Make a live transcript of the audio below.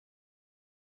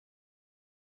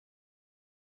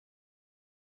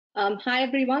Hi,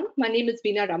 everyone. My name is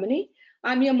Veena Ramani.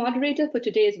 I'm your moderator for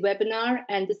today's webinar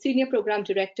and the Senior Program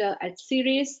Director at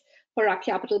Ceres for our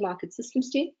Capital Market Systems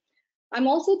team. I'm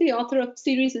also the author of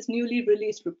Ceres' newly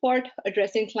released report,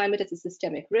 Addressing Climate as a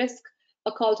Systemic Risk,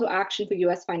 a call to action for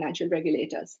US financial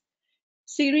regulators.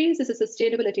 Ceres is a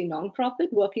sustainability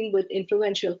nonprofit working with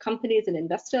influential companies and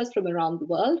investors from around the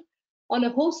world on a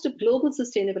host of global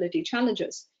sustainability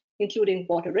challenges, including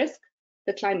water risk,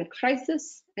 the climate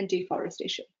crisis, and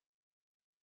deforestation.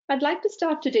 I'd like to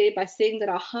start today by saying that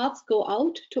our hearts go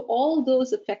out to all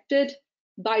those affected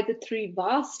by the three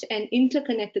vast and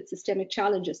interconnected systemic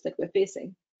challenges that we're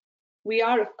facing. We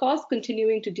are, of course,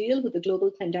 continuing to deal with the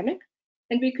global pandemic,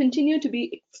 and we continue to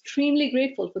be extremely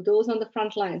grateful for those on the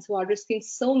front lines who are risking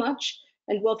so much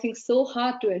and working so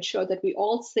hard to ensure that we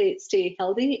all stay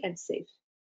healthy and safe.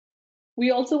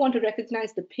 We also want to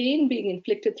recognize the pain being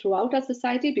inflicted throughout our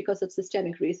society because of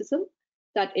systemic racism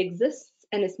that exists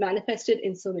and is manifested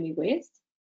in so many ways.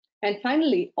 And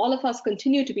finally, all of us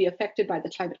continue to be affected by the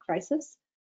climate crisis.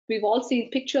 We've all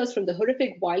seen pictures from the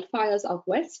horrific wildfires out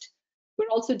west. We're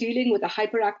also dealing with a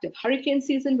hyperactive hurricane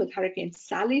season with Hurricane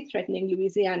Sally threatening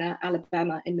Louisiana,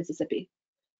 Alabama, and Mississippi.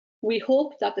 We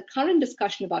hope that the current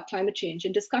discussion about climate change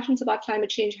and discussions about climate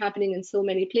change happening in so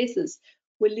many places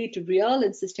will lead to real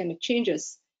and systemic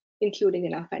changes, including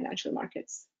in our financial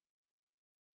markets.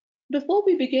 Before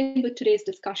we begin with today's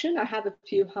discussion, I have a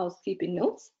few housekeeping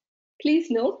notes.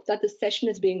 Please note that this session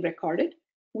is being recorded.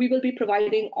 We will be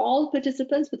providing all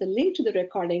participants with a link to the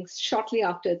recordings shortly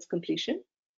after its completion.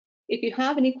 If you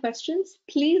have any questions,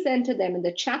 please enter them in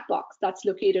the chat box that's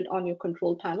located on your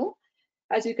control panel.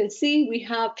 As you can see, we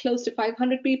have close to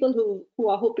 500 people who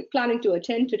are planning to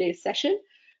attend today's session.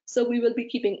 So we will be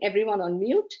keeping everyone on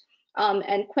mute,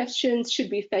 and questions should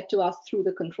be fed to us through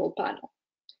the control panel.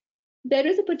 There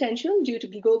is a potential due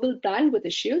to global bandwidth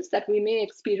issues that we may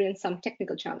experience some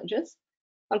technical challenges.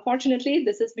 Unfortunately,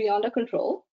 this is beyond our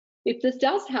control. If this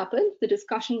does happen, the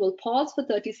discussion will pause for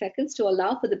 30 seconds to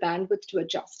allow for the bandwidth to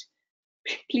adjust.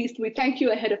 Please, we thank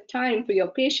you ahead of time for your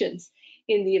patience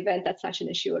in the event that such an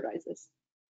issue arises.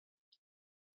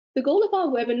 The goal of our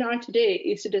webinar today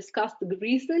is to discuss the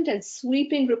recent and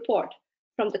sweeping report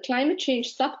from the Climate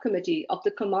Change Subcommittee of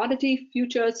the Commodity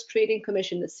Futures Trading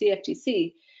Commission, the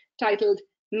CFTC, titled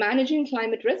Managing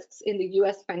Climate Risks in the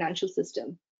US Financial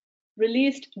System.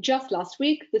 Released just last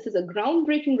week, this is a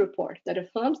groundbreaking report that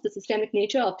affirms the systemic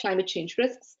nature of climate change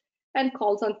risks and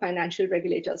calls on financial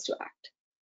regulators to act.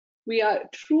 We are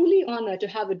truly honored to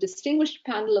have a distinguished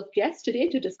panel of guests today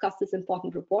to discuss this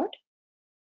important report.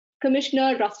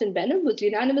 Commissioner Rustin Benham was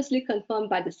unanimously confirmed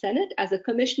by the Senate as a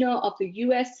commissioner of the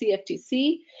US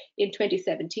CFTC in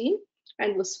 2017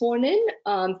 and was sworn in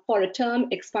for a term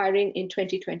expiring in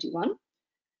 2021.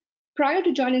 Prior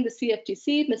to joining the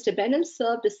CFTC, Mr. Benham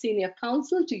served as senior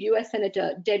counsel to US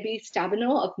Senator Debbie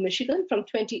Stabenow of Michigan from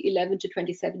 2011 to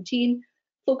 2017,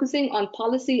 focusing on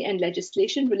policy and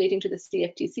legislation relating to the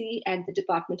CFTC and the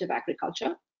Department of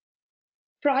Agriculture.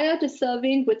 Prior to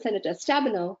serving with Senator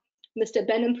Stabenow, Mr.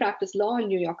 Benham practiced law in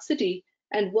New York City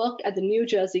and worked at the New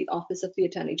Jersey office of the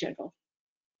Attorney General.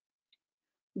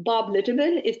 Bob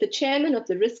Litterman is the chairman of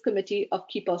the Risk Committee of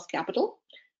Keepos Capital.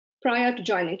 Prior to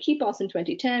joining Keepos in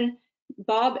 2010,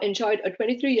 Bob enjoyed a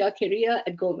 23-year career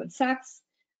at Goldman Sachs.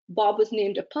 Bob was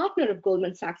named a partner of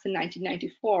Goldman Sachs in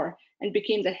 1994 and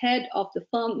became the head of the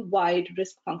firm-wide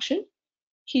risk function.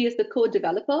 He is the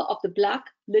co-developer of the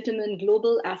Black-Litterman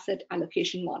Global Asset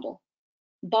Allocation Model.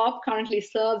 Bob currently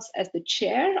serves as the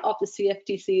chair of the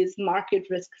CFTC's Market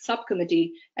Risk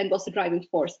Subcommittee and was the driving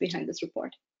force behind this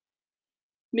report.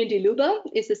 Mindy Luber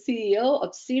is the CEO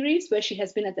of Ceres, where she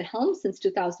has been at the helm since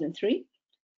 2003.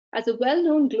 As a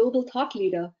well-known global thought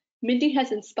leader, Mindy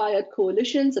has inspired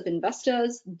coalitions of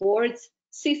investors, boards,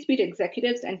 C-suite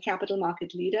executives, and capital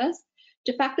market leaders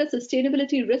to factor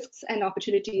sustainability risks and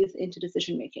opportunities into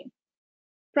decision-making.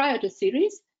 Prior to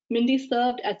Ceres, Mindy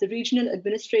served as the regional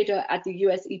administrator at the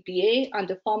US EPA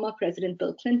under former President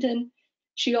Bill Clinton.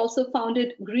 She also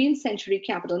founded Green Century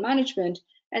Capital Management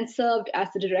and served as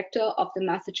the director of the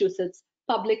Massachusetts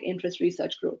Public Interest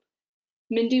Research Group.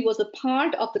 Mindy was a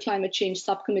part of the Climate Change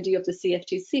Subcommittee of the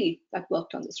CFTC that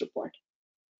worked on this report.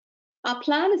 Our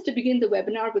plan is to begin the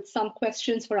webinar with some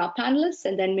questions for our panelists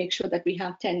and then make sure that we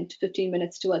have 10 to 15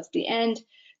 minutes towards the end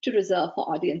to reserve for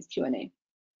audience Q&A.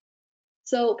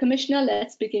 So, Commissioner,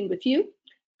 let's begin with you.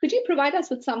 Could you provide us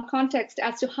with some context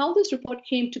as to how this report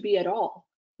came to be at all?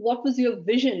 What was your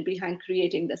vision behind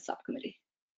creating this subcommittee?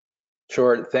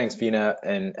 Sure, thanks, Veena,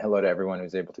 and hello to everyone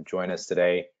who's able to join us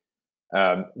today.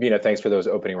 Veena, thanks for those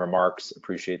opening remarks.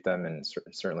 Appreciate them and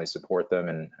certainly support them,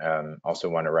 and also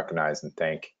want to recognize and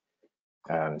thank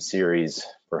Ceres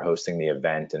for hosting the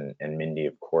event, and Mindy,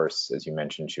 of course, as you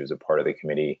mentioned, she was a part of the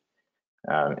committee,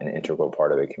 an integral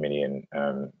part of the committee.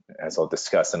 And as I'll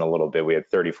discuss in a little bit, we had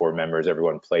 34 members,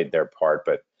 everyone played their part,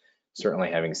 but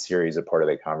certainly having Ceres a part of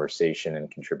the conversation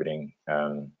and contributing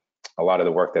a lot of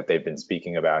the work that they've been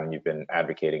speaking about and you've been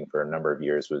advocating for a number of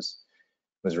years was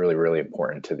really, really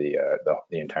important to the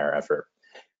entire effort.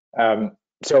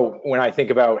 So when I think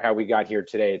about how we got here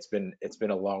today, it's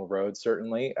been a long road,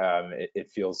 certainly. It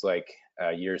feels like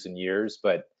years and years,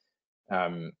 but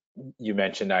you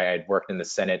mentioned I had worked in the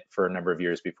Senate for a number of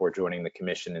years before joining the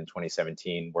Commission in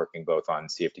 2017, working both on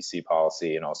CFTC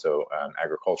policy and also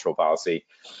agricultural policy.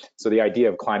 So the idea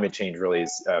of climate change really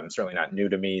is certainly not new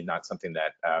to me, not something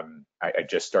that I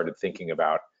just started thinking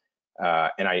about.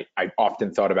 And I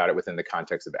often thought about it within the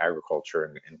context of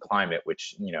agriculture and climate,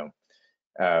 which,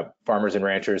 farmers and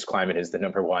ranchers, climate is the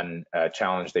 #1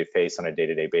 challenge they face on a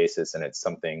day-to-day basis, and it's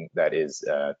something that is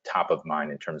top of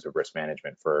mind in terms of risk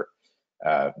management for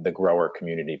the grower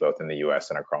community, both in the US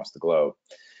and across the globe.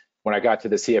 When I got to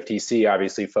the CFTC,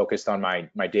 obviously focused on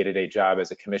my day-to-day job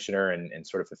as a commissioner and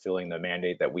sort of fulfilling the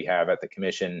mandate that we have at the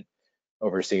Commission,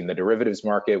 overseeing the derivatives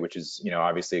market, which is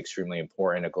obviously extremely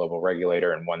important, a global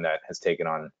regulator, and one that has taken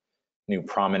on new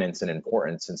prominence and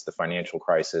importance since the financial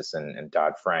crisis and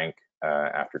Dodd-Frank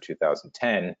after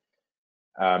 2010.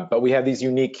 But we have these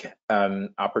unique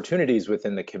opportunities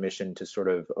within the Commission to sort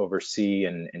of oversee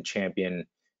and champion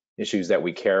issues that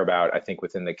we care about, I think,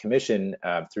 within the Commission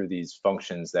through these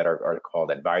functions that are called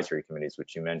advisory committees,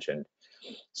 which you mentioned.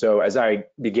 So as I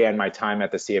began my time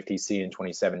at the CFTC in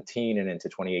 2017 and into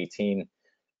 2018,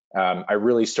 I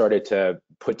really started to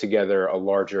put together a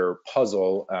larger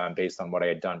puzzle based on what I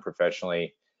had done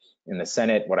professionally in the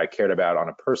Senate, what I cared about on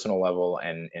a personal level,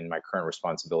 and in my current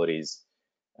responsibilities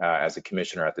as a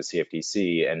commissioner at the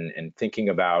CFTC, and thinking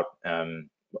about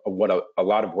what a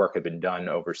lot of work had been done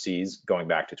overseas going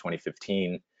back to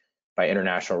 2015 by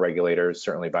international regulators,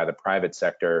 certainly by the private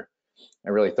sector.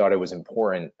 I really thought it was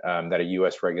important that a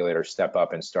US regulator step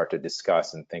up and start to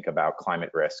discuss and think about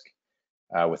climate risk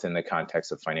within the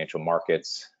context of financial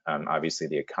markets, obviously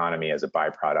the economy as a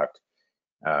byproduct,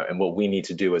 and what we need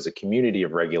to do as a community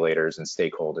of regulators and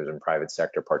stakeholders and private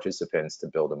sector participants to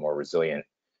build a more resilient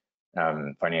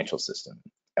financial system.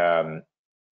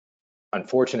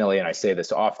 Unfortunately, and I say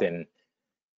this often,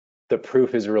 the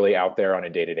proof is really out there on a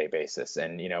day-to-day basis.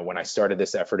 And when I started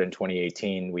this effort in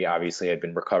 2018, we obviously had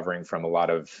been recovering from a lot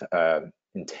of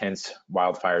intense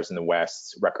wildfires in the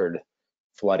West, record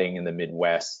flooding in the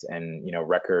Midwest, and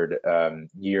record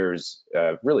years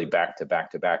really back to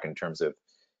back in terms of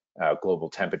global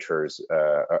temperatures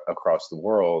across the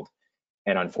world.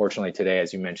 And unfortunately today,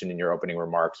 as you mentioned in your opening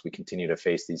remarks, we continue to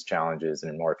face these challenges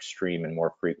in more extreme and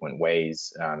more frequent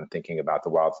ways, thinking about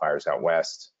the wildfires out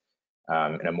west,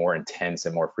 and a more intense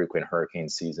and more frequent hurricane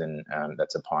season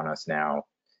that's upon us now,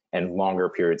 and longer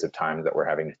periods of time that we're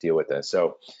having to deal with this.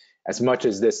 So as much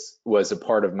as this was a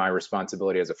part of my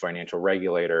responsibility as a financial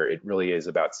regulator, it really is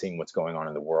about seeing what's going on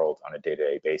in the world on a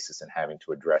day-to-day basis and having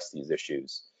to address these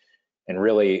issues. And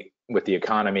really with the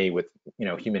economy, with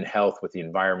human health, with the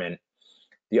environment,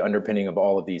 the underpinning of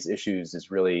all of these issues is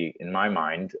really, in my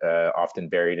mind, often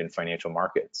buried in financial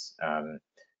markets.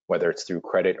 Whether it's through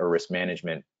credit or risk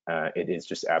management, it is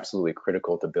just absolutely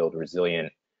critical to build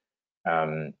resilient,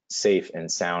 safe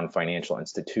and sound financial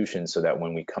institutions so that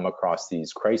when we come across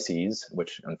these crises,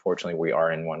 which unfortunately we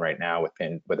are in one right now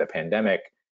with a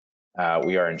pandemic,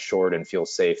 we are insured and feel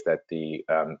safe that the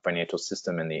financial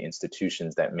system and the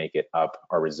institutions that make it up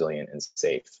are resilient and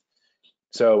safe.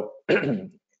 So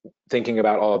thinking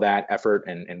about all of that effort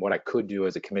and what I could do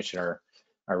as a commissioner,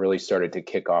 I really started to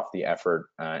kick off the effort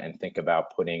and think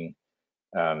about putting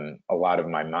a lot of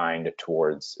my mind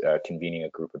towards convening a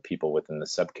group of people within the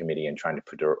subcommittee and trying to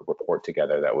put a report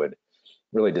together that would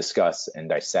really discuss and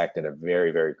dissect at a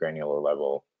very, very granular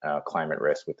level climate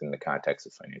risk within the context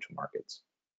of financial markets.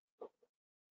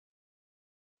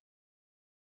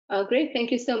 Great,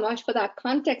 thank you so much for that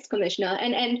context, Commissioner.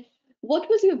 And what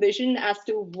was your vision as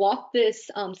to what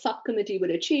this subcommittee would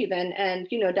achieve? And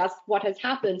does what has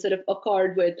happened sort of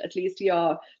accord with at least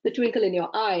the twinkle in your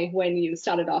eye when you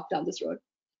started off down this road?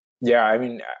 Yeah, I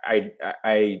mean,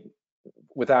 I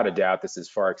without a doubt, this has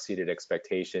far exceeded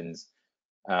expectations.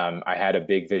 I had a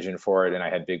big vision for it and I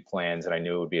had big plans, and I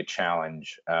knew it would be a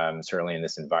challenge, certainly in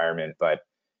this environment, but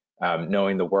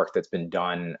knowing the work that's been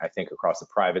done, I think across the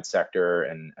private sector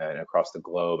and across the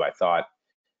globe, I thought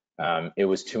it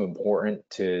was too important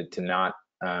to not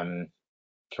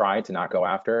try to not go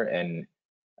after, and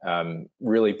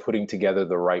really putting together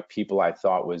the right people I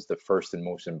thought was the first and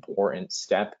most important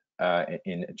step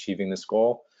in achieving this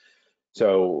goal.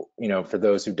 So, for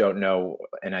those who don't know,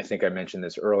 and I think I mentioned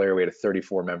this earlier, we had a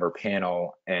 34-member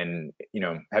panel, and,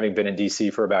 having been in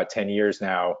DC for about 10 years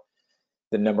now,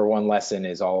 the number one lesson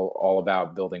is all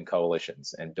about building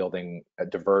coalitions and building a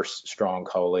diverse, strong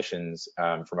coalitions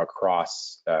from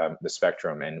across the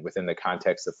spectrum. And within the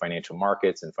context of financial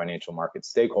markets and financial market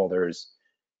stakeholders,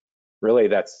 really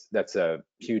that's a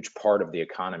huge part of the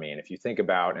economy. And if you think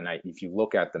about, if you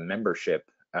look at the membership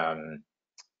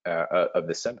of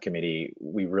the subcommittee,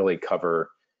 we really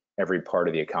cover every part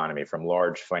of the economy, from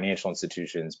large financial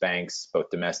institutions, banks, both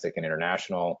domestic and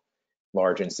international,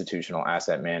 large institutional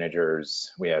asset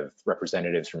managers. We have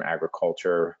representatives from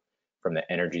agriculture, from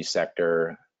the energy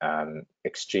sector,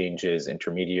 exchanges,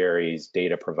 intermediaries,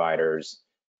 data providers.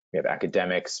 We have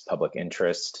academics, public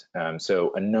interest,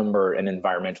 so a number, and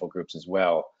environmental groups as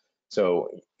well. So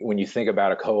when you think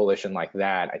about a coalition like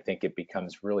that, I think it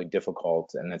becomes really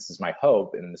difficult, and this is my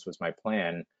hope, and this was my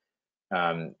plan,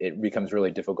 it becomes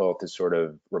really difficult to sort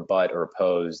of rebut or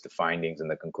oppose the findings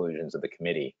and the conclusions of the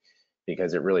committee,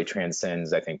 because it really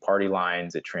transcends, I think, party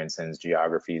lines, it transcends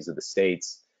geographies of the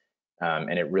states,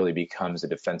 and it really becomes a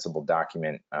defensible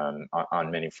document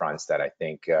on many fronts that I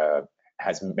think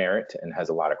has merit and has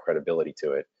a lot of credibility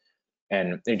to it.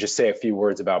 And just say a few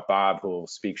words about Bob, who will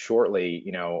speak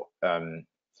shortly.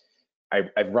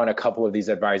 I've run a couple of these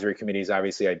advisory committees.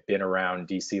 Obviously, I've been around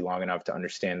DC long enough to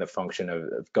understand the function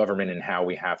of government and how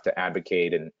we have to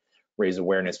advocate and raise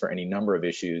awareness for any number of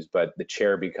issues, but the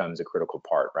chair becomes a critical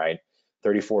part, right?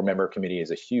 34-member committee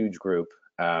is a huge group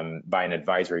by an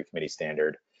advisory committee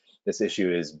standard. This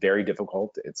issue is very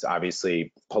difficult. It's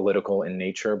obviously political in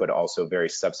nature, but also very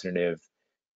substantive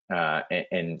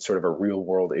and sort of a real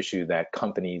world issue that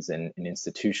companies and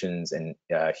institutions and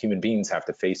human beings have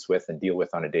to face with and deal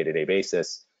with on a day-to-day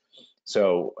basis.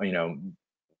 So,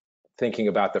 thinking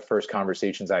about the first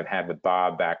conversations I've had with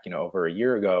Bob back, over a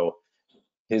year ago,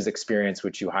 his experience,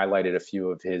 which you highlighted a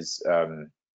few of his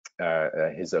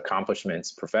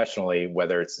accomplishments professionally,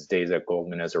 whether it's his days at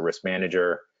Goldman as a risk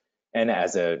manager and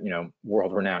as a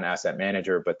world-renowned asset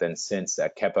manager, but then since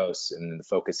at Kepos, and the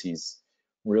focus he's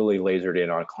really lasered in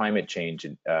on climate change,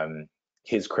 and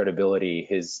his credibility,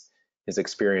 his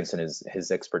experience, and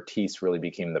his expertise really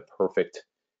became the perfect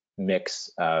mix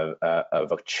of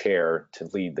a chair to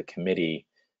lead the committee,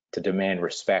 to demand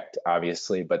respect,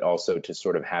 obviously, but also to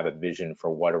sort of have a vision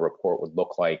for what a report would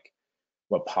look like,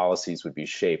 what policies would be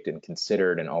shaped and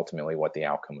considered, and ultimately what the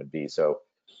outcome would be. So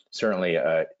certainly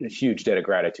a huge debt of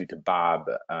gratitude to Bob,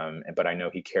 but I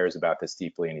know he cares about this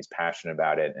deeply and he's passionate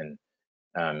about it. And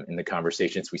in the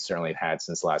conversations we certainly have had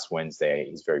since last Wednesday,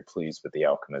 he's very pleased with the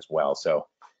outcome as well. So,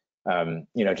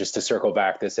 just to circle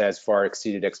back, this has far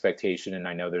exceeded expectation, and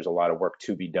I know there's a lot of work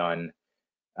to be done,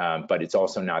 but it's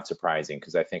also not surprising,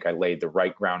 because I think I laid the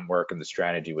right groundwork and the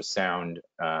strategy was sound,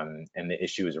 and the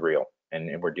issue is real,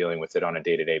 and we're dealing with it on a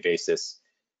day-to-day basis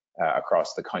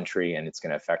across the country, and it's going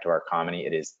to affect our economy.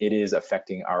 It is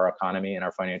affecting our economy and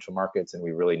our financial markets, and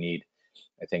we really need,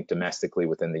 I think, domestically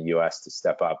within the U.S. to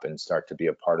step up and start to be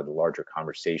a part of the larger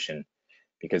conversation,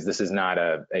 because this is not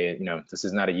this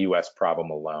is not a U.S. problem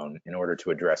alone. In order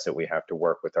to address it, we have to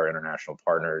work with our international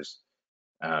partners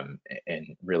and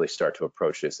really start to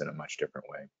approach this in a much different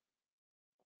way.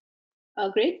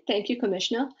 Great, thank you,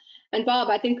 Commissioner. And Bob,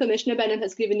 I think Commissioner Benham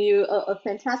has given you a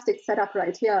fantastic setup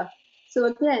right here. So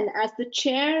again, as the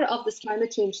chair of this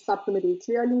climate change subcommittee,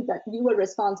 clearly that you were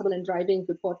responsible in driving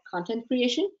report content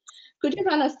creation. Could you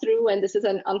run us through, and this is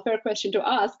an unfair question to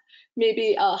ask,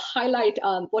 maybe highlight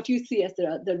what you see as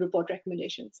the report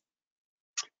recommendations?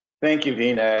 Thank you,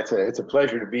 Veena. It's a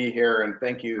pleasure to be here, and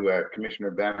thank you,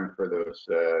 Commissioner Benham, for those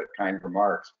kind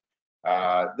remarks.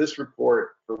 This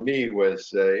report for me was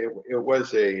it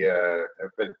was a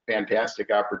fantastic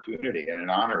opportunity and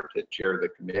an honor to chair the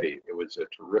committee. It was a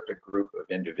terrific group of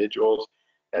individuals.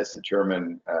 As the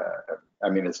chairman,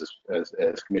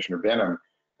 as Commissioner Benham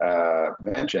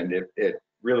mentioned, it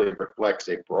really reflects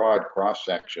a broad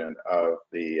cross-section of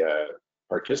the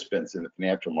participants in the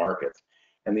financial markets,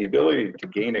 and the ability to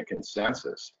gain a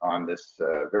consensus on this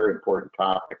very important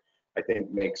topic, I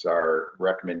think, makes our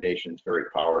recommendations very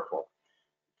powerful.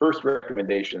 First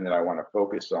recommendation that I want to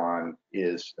focus on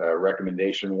is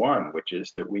recommendation 1, which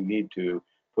is that we need to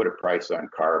put a price on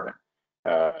carbon.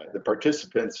 The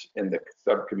participants in the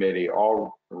subcommittee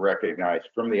all recognize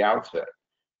from the outset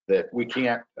that we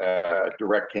can't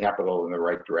direct capital in the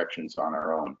right directions on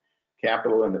our own.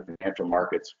 Capital in the financial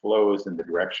markets flows in the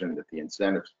direction that the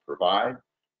incentives provide,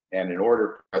 and in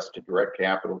order for us to direct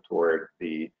capital toward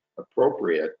the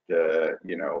appropriate,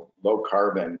 low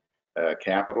carbon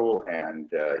capital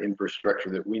and infrastructure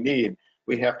that we need,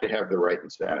 we have to have the right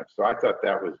incentives. So I thought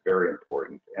that was very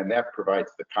important, and that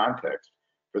provides the context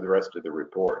for the rest of the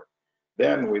report.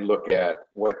 Then we look at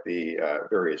what the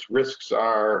various risks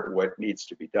are, what needs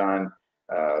to be done,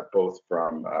 both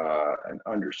from an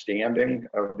understanding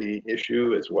of the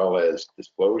issue as well as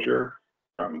disclosure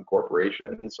from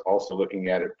corporations, also looking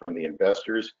at it from the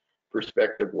investors'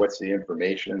 perspective. What's the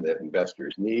information that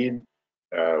investors need?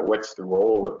 What's the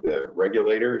role of the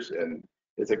regulators? And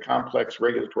it's a complex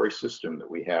regulatory system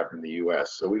that we have in the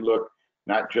US. So we look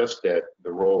not just at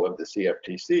the role of the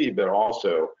CFTC, but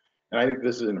also, and I think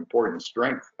this is an important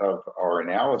strength of our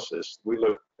analysis, we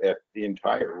look at the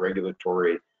entire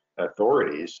regulatory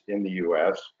authorities in the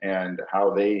US and how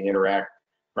they interact,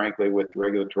 frankly, with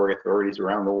regulatory authorities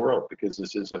around the world, because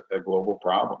this is a global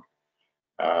problem.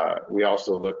 We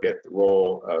also look at the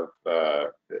role of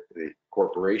the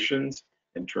corporations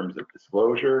in terms of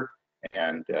disclosure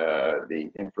and the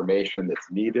information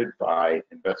that's needed by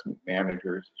investment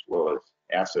managers as well as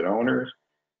asset owners.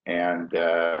 And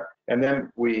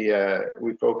then we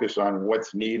focus on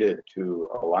what's needed to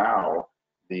allow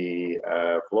the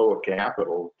flow of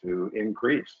capital to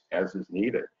increase as is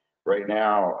needed. Right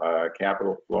now,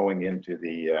 capital flowing into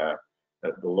the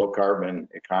low carbon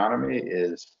economy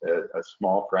is a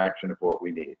small fraction of what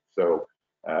we need. So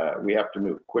we have to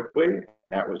move quickly.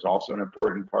 That was also an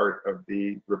important part of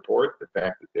the report, the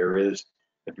fact that there is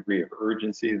a degree of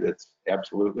urgency that's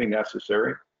absolutely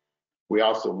necessary. We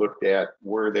also looked at,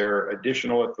 were there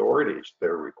additional authorities that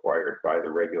are required by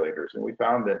the regulators? And we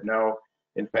found that no,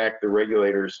 in fact, the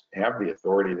regulators have the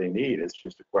authority they need. It's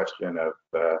just a question of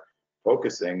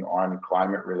focusing on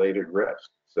climate-related risk.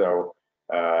 So,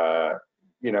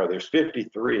 you know, there's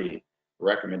 53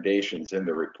 recommendations in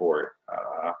the report.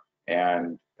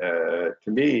 And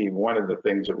to me, one of the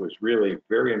things that was really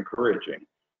very encouraging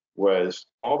was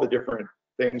all the different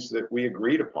things that we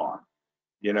agreed upon.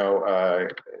 You know,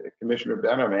 Commissioner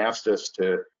Benham asked us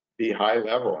to be high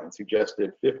level and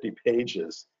suggested 50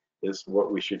 pages is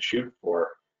what we should shoot for.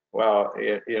 Well,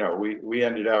 you know, we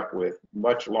ended up with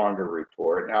much longer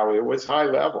report. Now, it was high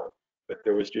level, but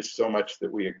there was just so much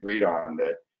that we agreed on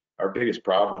that our biggest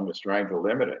problem was trying to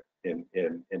limit it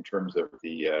in terms of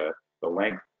the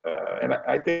length. And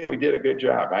I think we did a good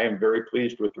job. I am very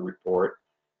pleased with the report.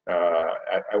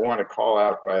 I want to call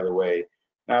out, by the way,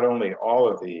 not only all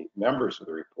of the members of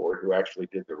the report who actually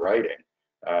did the writing,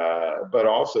 but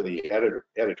also the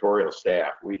editorial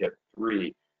staff. We had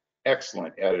 3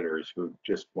 excellent editors who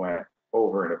just went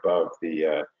over and above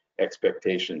the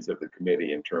expectations of the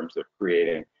committee in terms of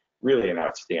creating really an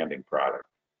outstanding product.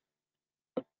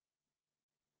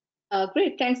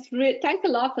 Great, thanks a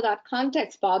lot for that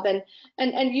context, Bob.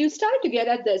 And you started to get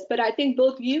at this, but I think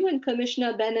both you and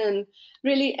Commissioner Benham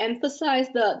really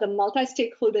emphasized the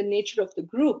multi-stakeholder nature of the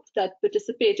group that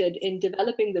participated in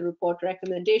developing the report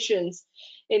recommendations,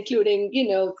 including, you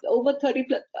know, over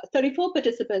 34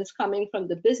 participants coming from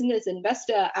the business,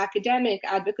 investor, academic,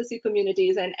 advocacy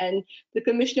communities, and the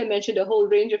commissioner mentioned a whole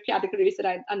range of categories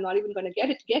that I'm not even going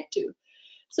to get to.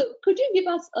 So could you give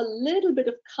us a little bit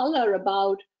of color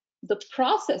about the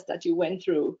process that you went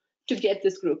through to get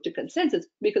this group to consensus?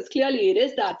 Because clearly it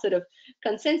is that sort of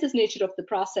consensus nature of the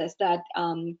process that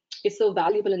is so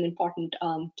valuable and important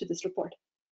to this report.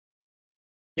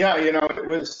 Yeah, you know, it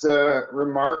was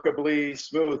remarkably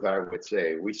smooth, I would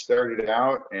say. We started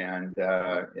out, and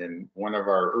in one of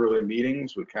our early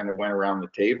meetings, we kind of went around the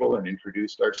table and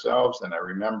introduced ourselves. And I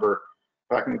remember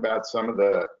talking about some of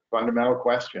the fundamental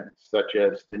questions, such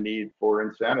as the need for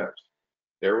incentives.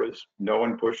 There was no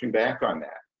one pushing back on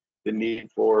that. The need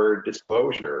for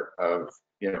disclosure of,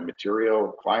 you know,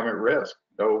 material climate risk,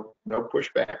 no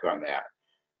pushback on that.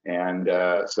 And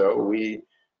so we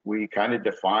kind of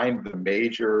defined the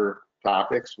major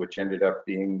topics, which ended up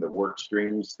being the work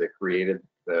streams that created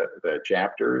the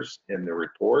chapters in the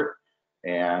report.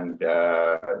 And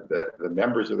the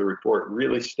members of the report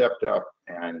really stepped up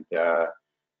and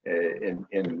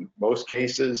in most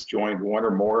cases joined one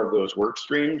or more of those work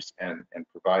streams and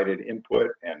provided input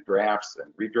and drafts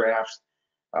and redrafts.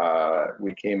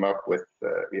 We came up with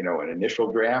you know, an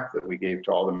initial draft that we gave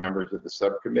to all the members of the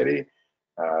subcommittee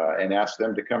and asked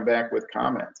them to come back with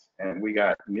comments. And we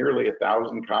got nearly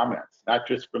 1,000 comments, not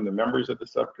just from the members of the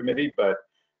subcommittee, but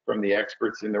from the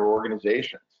experts in their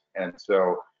organizations. And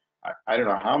so I don't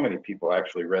know how many people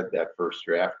actually read that first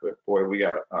draft, but boy, we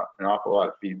got an awful lot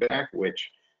of feedback, which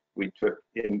we took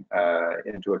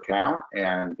into account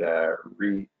and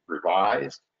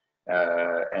revised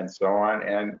and so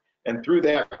on. And through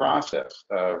that process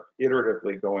of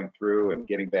iteratively going through and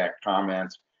getting back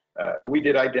comments, We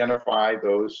did identify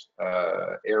those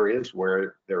areas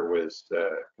where there was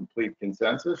complete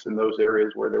consensus and those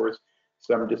areas where there was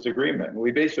some disagreement. And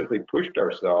we basically pushed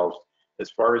ourselves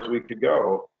as far as we could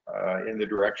go in the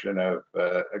direction of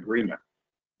agreement.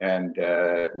 And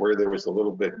where there was a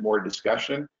little bit more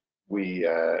discussion, we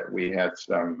had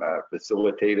some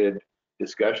facilitated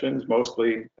discussions,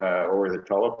 mostly over the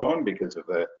telephone because of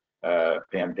the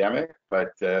pandemic,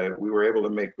 but we were able to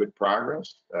make good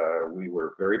progress. We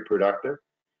were very productive,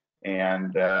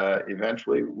 and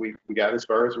eventually we got as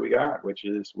far as we got, which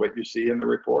is what you see in the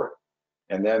report.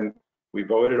 And then we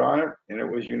voted on it, and it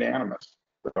was unanimous.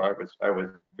 So I was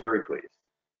very pleased.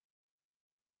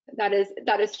 That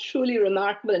is truly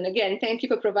remarkable. And again, thank you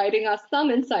for providing us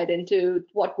some insight into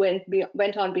what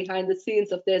went on behind the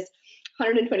scenes of this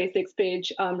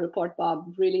 126-page report,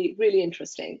 Bob. Really, really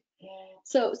interesting.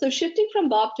 So shifting from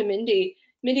Bob to Mindy,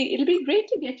 it'll be great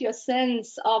to get your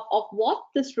sense of what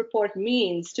this report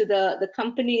means to the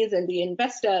companies and the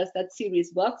investors that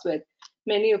Ceres works with,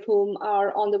 many of whom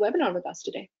are on the webinar with us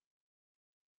today.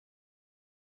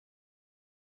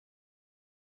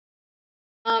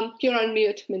 You're on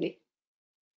mute, Mindy.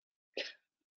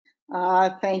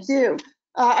 Thank you.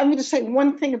 I'm going to say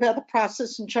one thing about the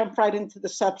process and jump right into the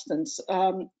substance.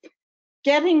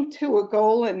 Getting to a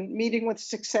goal and meeting with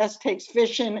success takes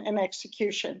vision and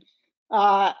execution.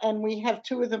 And we have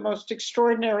two of the most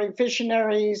extraordinary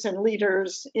visionaries and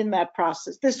leaders in that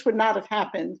process. This would not have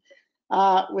happened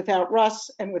without Russ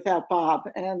and without Bob.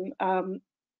 And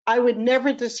I would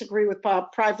never disagree with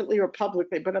Bob privately or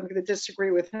publicly, but I'm going to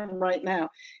disagree with him right now.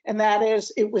 And that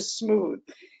is, it was smooth.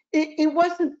 It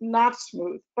wasn't not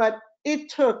smooth, but it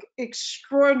took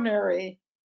extraordinary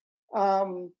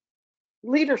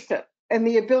leadership and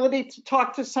the ability to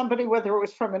talk to somebody, whether it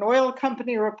was from an oil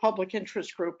company or a public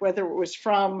interest group, whether it was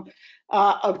from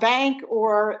a bank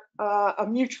or a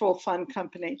mutual fund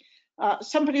company,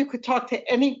 somebody who could talk to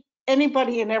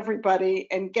anybody and everybody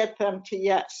and get them to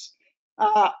yes.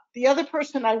 The other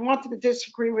person I wanted to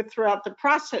disagree with throughout the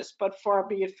process, but far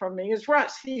be it from me, is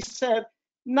Russ. He said,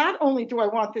 not only do I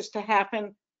want this to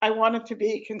happen, I want it to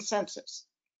be a consensus.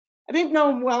 I didn't know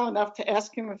him well enough to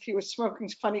ask him if he was smoking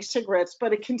funny cigarettes,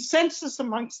 but a consensus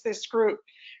amongst this group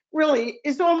really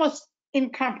is almost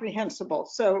incomprehensible.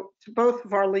 So to both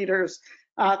of our leaders,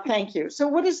 thank you. So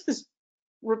what does this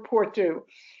report do?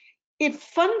 It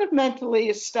fundamentally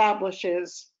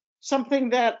establishes something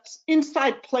that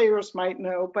inside players might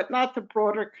know, but not the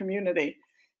broader community,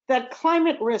 that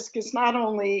climate risk is not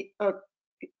only a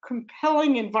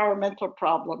compelling environmental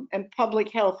problem and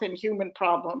public health and human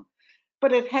problem,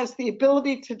 but it has the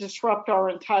ability to disrupt our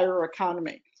entire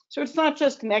economy. So it's not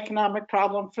just an economic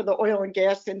problem for the oil and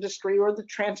gas industry or the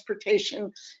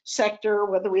transportation sector,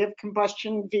 whether we have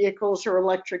combustion vehicles or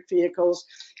electric vehicles.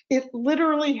 It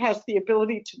literally has the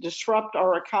ability to disrupt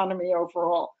our economy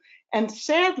overall. And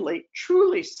sadly,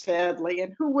 truly sadly,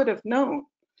 and who would have known,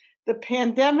 the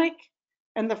pandemic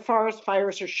and the forest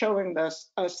fires are showing us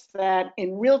that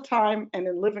in real time and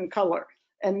in living color,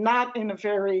 and not in a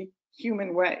very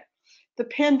human way. The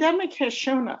pandemic has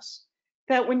shown us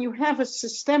that when you have a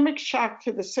systemic shock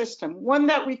to the system, one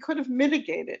that we could have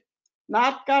mitigated,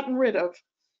 not gotten rid of,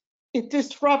 it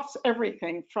disrupts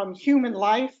everything from human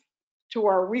life to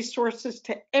our resources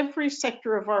to every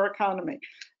sector of our economy.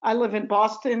 I live in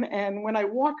Boston, and when I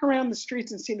walk around the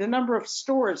streets and see the number of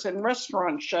stores and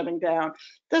restaurants shutting down,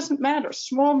 doesn't matter,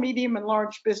 small, medium, and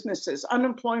large businesses,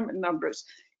 unemployment numbers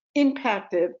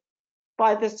impacted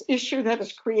by this issue that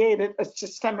has created a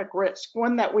systemic risk,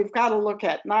 one that we've got to look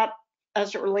at, not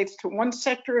as it relates to one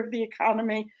sector of the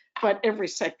economy, but every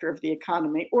sector of the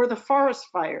economy. Or the forest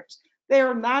fires. They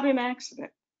are not an accident.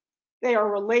 They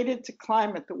are related to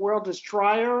climate. The world is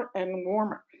drier and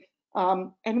warmer.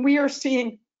 And we are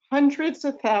seeing hundreds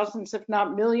of thousands, if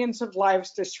not millions of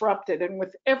lives disrupted. And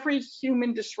with every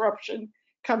human disruption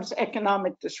comes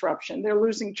economic disruption. They're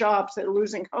losing jobs, they're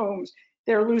losing homes,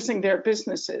 they're losing their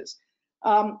businesses.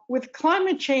 With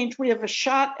climate change, we have a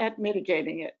shot at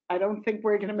mitigating it. I don't think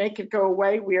we're going to make it go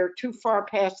away. We are too far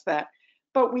past that.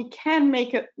 But we can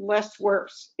make it less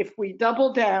worse if we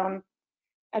double down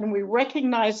and we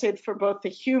recognize it for both the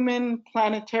human,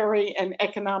 planetary, and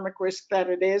economic risk that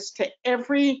it is to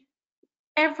every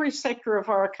sector of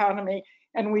our economy,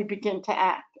 and we begin to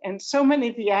act. And so many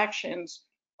of the actions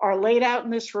are laid out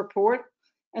in this report,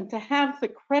 and to have the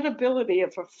credibility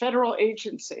of a federal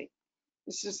agency.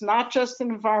 This is not just an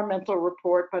environmental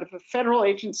report, but of a federal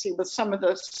agency with some of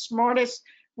the smartest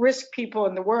risk people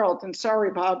in the world. And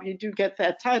sorry, Bob, you do get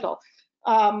that title.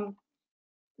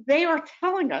 They are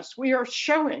telling us, we are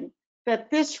showing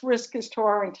that this risk is to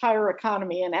our entire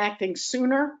economy, and acting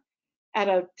sooner at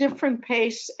a different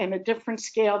pace and a different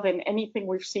scale than anything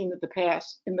we've seen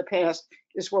in the past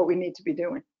is what we need to be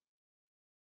doing.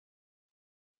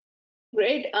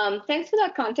 Great. Thanks for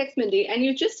that context, Mindy. And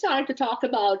you just started to talk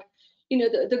about,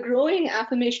 the growing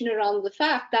affirmation around the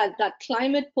fact that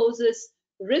climate poses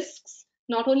risks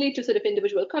not only to sort of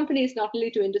individual companies, not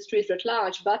only to industries writ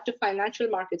large, but to financial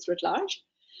markets writ large.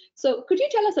 So could you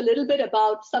tell us a little bit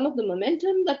about some of the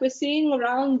momentum that we're seeing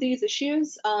around these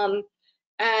issues?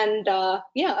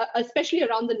 Especially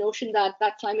around the notion that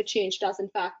climate change does in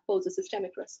fact pose a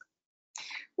systemic risk.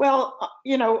 Well,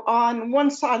 on one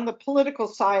side, on the political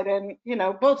side, and,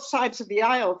 both sides of the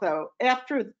aisle, though,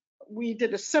 after we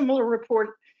did a similar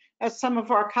report, as some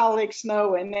of our colleagues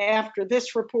know, and after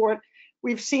this report,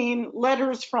 we've seen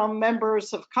letters from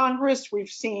members of Congress, we've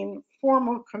seen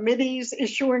formal committees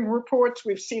issuing reports,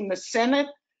 we've seen the Senate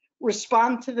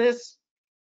respond to this.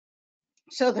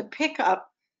 So the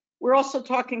pickup, we're also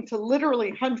talking to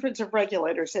literally hundreds of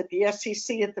regulators at the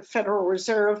SEC, at the Federal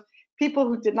Reserve, people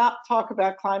who did not talk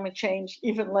about climate change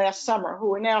even last summer,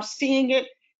 who are now seeing it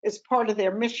as part of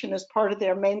their mission, as part of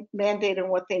their mandate and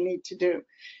what they need to do.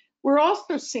 We're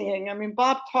also seeing,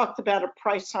 Bob talked about a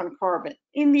price on carbon.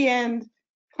 In the end,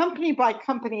 company by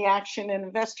company action and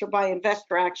investor by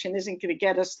investor action isn't going to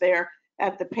get us there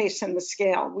at the pace and the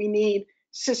scale. We need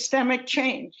systemic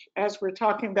change, as we're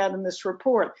talking about in this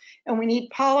report, and we need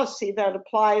policy that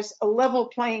applies a level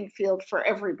playing field for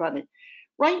everybody.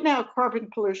 Right now, carbon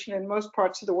pollution in most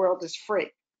parts of the world is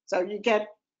free. So you get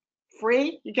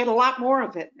free, you get a lot more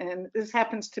of it. And this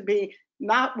happens to be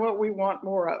not what we want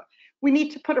more of. We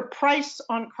need to put a price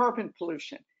on carbon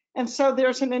pollution. And so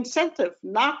there's an incentive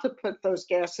not to put those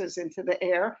gases into the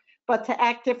air, but to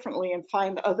act differently and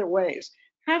find other ways.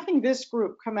 Having this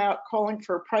group come out calling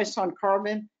for a price on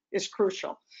carbon is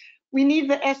crucial. We need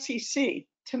the SEC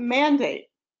to mandate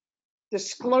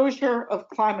disclosure of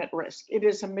climate risk. It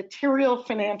is a material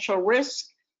financial risk.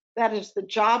 That is the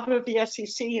job of the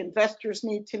SEC. Investors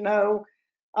need to know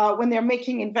when they're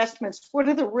making investments, what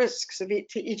are the risks to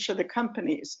each of the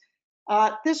companies?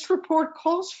 This report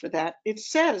calls for that. It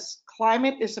says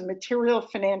climate is a material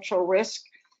financial risk.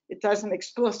 It doesn't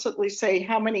explicitly say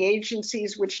how many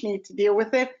agencies which need to deal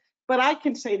with it, but I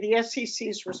can say the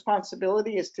SEC's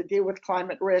responsibility is to deal with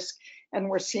climate risk, and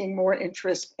we're seeing more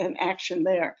interest and action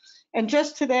there. And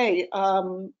just today,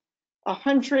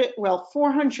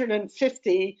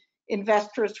 450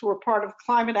 investors who are part of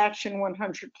Climate Action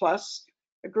 100 Plus,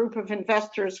 a group of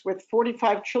investors with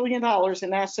 $45 trillion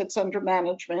in assets under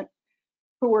management,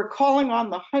 who are calling on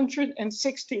the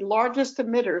 160 largest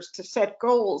emitters to set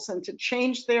goals and to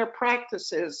change their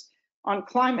practices on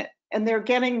climate. And they're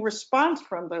getting response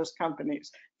from those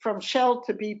companies, from Shell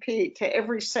to BP to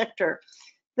every sector.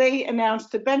 They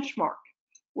announced a benchmark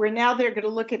where now they're going to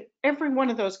look at every one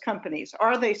of those companies.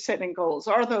 Are they setting goals?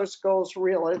 Are those goals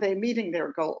real? Are they meeting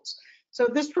their goals? So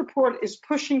this report is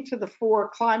pushing to the fore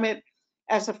climate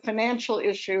as a financial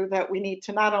issue that we need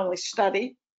to not only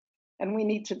study and we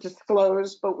need to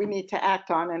disclose, but we need to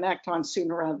act on, and act on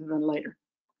sooner rather than later.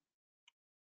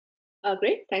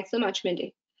 Great, thanks so much,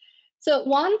 Mindy. So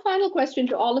one final question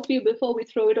to all of you before we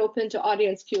throw it open to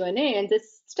audience Q&A, and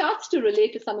this starts to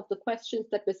relate to some of the questions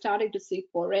that we're starting to see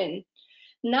pour in.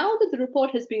 Now that the report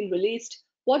has been released,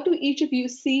 what do each of you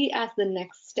see as the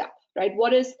next step, right?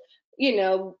 What is,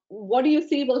 what do you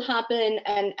see will happen?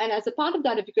 And as a part of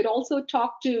that, if you could also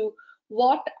talk to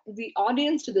what the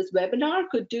audience to this webinar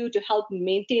could do to help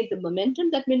maintain the momentum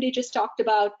that Mindy just talked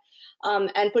about,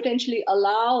 and potentially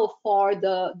allow for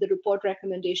the report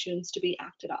recommendations to be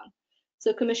acted on.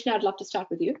 So Commissioner, I'd love to start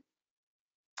with you.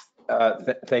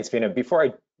 Thanks, Veena. Before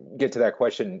I get to that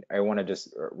question, I want to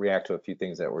just react to a few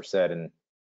things that were said, and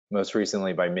most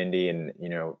recently by Mindy, and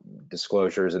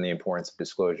disclosures and the importance of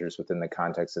disclosures within the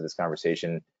context of this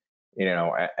conversation.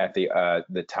 At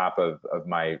the top of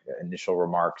my initial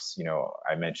remarks,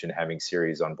 I mentioned having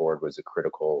Ceres on board was a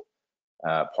critical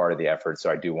part of the effort.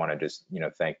 So I do want to just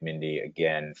thank Mindy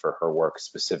again for her work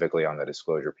specifically on the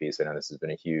disclosure piece. I know this has been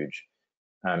a huge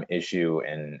issue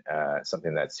and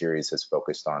something that Ceres has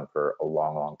focused on for a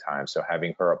long time. So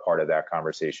having her a part of that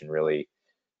conversation really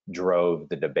drove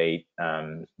the debate,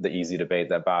 the easy debate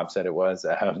that Bob said it was,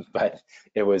 but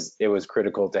it was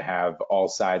critical to have all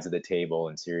sides of the table,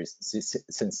 and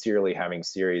sincerely having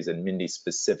Ceres and Mindy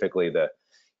specifically, the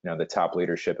top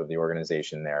leadership of the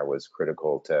organization there was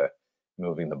critical to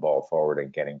moving the ball forward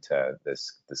and getting to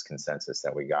this consensus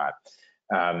that we got.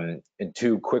 And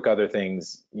two quick other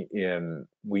things.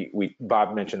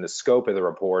 Bob mentioned the scope of the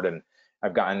report, and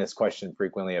I've gotten this question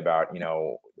frequently about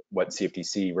what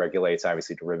CFTC regulates.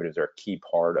 Obviously, derivatives are a key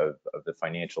part of the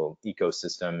financial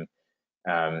ecosystem.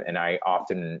 And I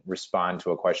often respond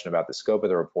to a question about the scope of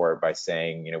the report by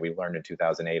saying, we learned in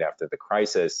 2008 after the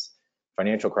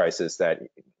financial crisis, that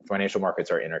financial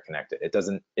markets are interconnected. It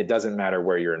doesn't matter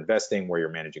where you're investing, where you're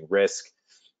managing risk,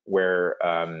 where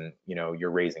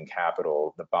you're raising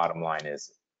capital. The bottom line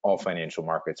is all financial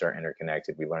markets are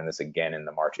interconnected. We learned this again in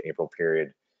the March-April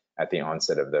period at the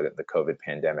onset of the COVID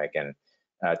pandemic. And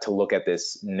to look at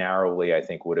this narrowly, I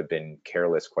think, would have been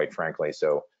careless, quite frankly.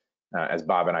 So as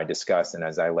Bob and I discussed, and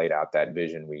as I laid out that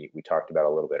vision we talked about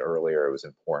a little bit earlier, it was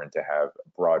important to have a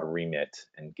broad remit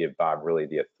and give Bob really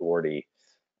the authority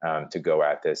to go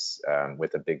at this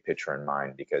with a big picture in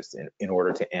mind, because in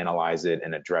order to analyze it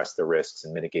and address the risks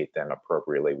and mitigate them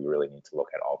appropriately, we really need to look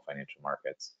at all financial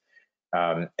markets.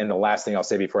 And the last thing I'll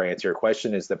say before I answer your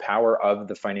question is the power of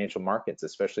the financial markets,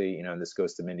 especially, and this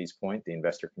goes to Mindy's point, the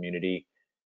investor community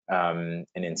and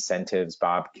incentives.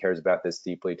 Bob cares about this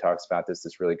deeply, talks about this.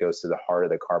 This really goes to the heart of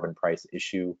the carbon price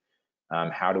issue.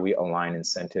 How do we align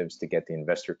incentives to get the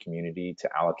investor community to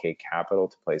allocate capital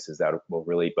to places that will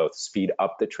really both speed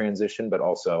up the transition, but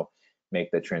also make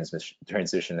the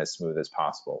transition as smooth as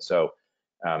possible? So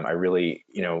I really,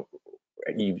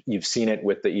 you've seen it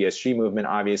with the ESG movement,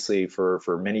 obviously,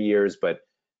 for many years, but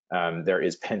there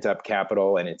is pent-up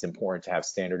capital, and it's important to have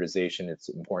standardization. It's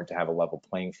important to have a level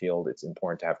playing field. It's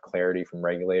important to have clarity from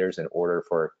regulators in order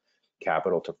for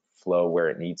capital to flow where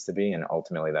it needs to be. And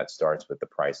ultimately, that starts with the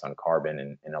price on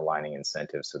carbon and aligning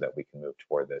incentives so that we can move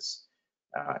toward this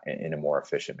in a more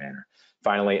efficient manner.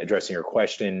 Finally, addressing your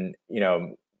question,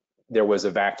 there was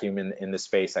a vacuum in the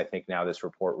space. I think now this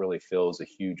report really fills a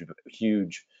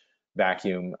huge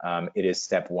vacuum. It is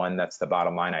step one. That's the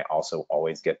bottom line. I also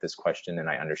always get this question, and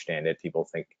I understand it. People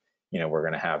think, we're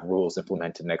going to have rules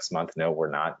implemented next month. No, we're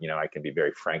not. I can be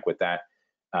very frank with that.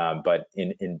 But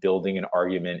in building an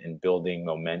argument, in building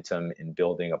momentum, in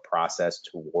building a process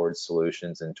towards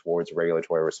solutions and towards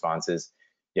regulatory responses,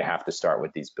 you have to start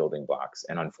with these building blocks.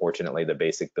 And unfortunately, the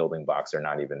basic building blocks are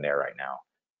not even there right now,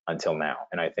 until now.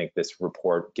 And I think this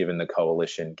report, given the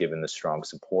coalition, given the strong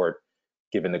support,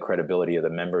 given the credibility of the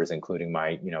members, including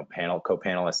my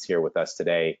co-panelists here with us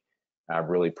today,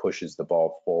 really pushes the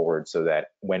ball forward so that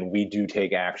when we do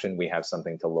take action, we have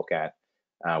something to look at.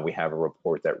 We have a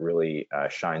report that really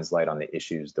shines light on the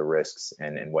issues, the risks,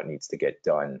 and what needs to get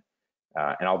done.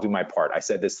 And I'll do my part. I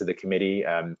said this to the committee.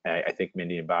 I think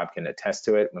Mindy and Bob can attest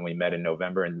to it. When we met in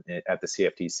November at the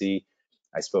CFTC,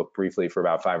 I spoke briefly for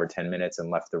about 5 or 10 minutes and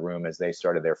left the room as they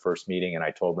started their first meeting. And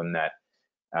I told them that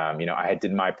I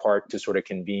did my part to sort of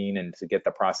convene and to get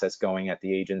the process going at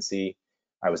the agency.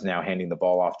 I was now handing the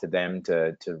ball off to them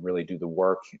to really do the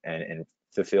work and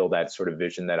fulfill that sort of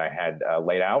vision that I had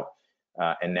laid out.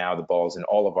 And now the ball's in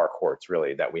all of our courts,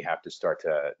 really, that we have to start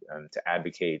to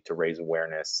advocate, to raise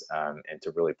awareness, and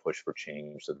to really push for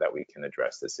change so that we can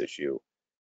address this issue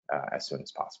as soon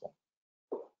as possible.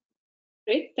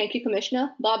 Great, thank you,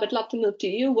 Commissioner. Bob, I'd love to move to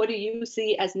you. What do you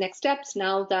see as next steps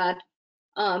now that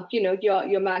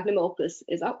your magnum opus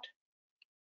is out?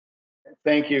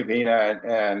 Thank you, Veena.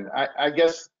 And I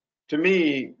guess to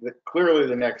me, clearly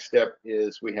the next step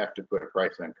is we have to put a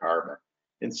price on carbon.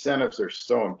 Incentives are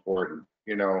so important.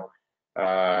 In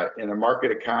a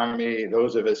market economy,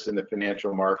 those of us in the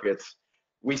financial markets,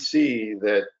 we see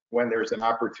that when there's an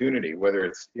opportunity, whether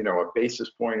it's a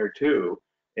basis point or two,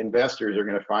 investors are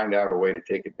going to find out a way to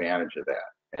take advantage of that.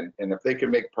 And if they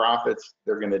can make profits,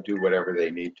 they're going to do whatever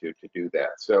they need to do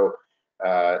that. So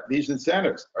these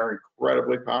incentives are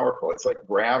incredibly powerful. It's like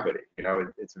gravity.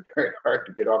 It's very hard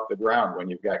to get off the ground when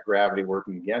you've got gravity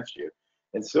working against you.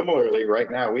 And similarly, right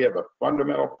now, we have a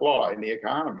fundamental flaw in the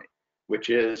economy, which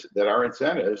is that our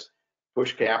incentives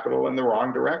push capital in the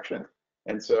wrong direction.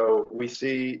 And so we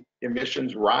see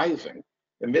emissions rising.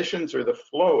 Emissions are the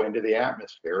flow into the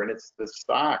atmosphere, and it's the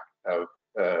stock of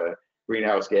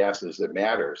greenhouse gases that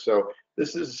matter. So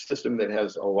this is a system that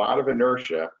has a lot of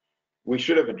inertia. We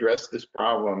should have addressed this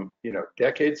problem,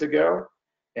 decades ago,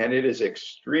 and it is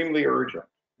extremely urgent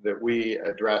that we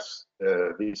address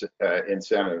these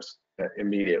incentives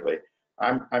immediately.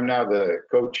 I'm now the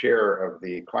co-chair of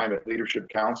the Climate Leadership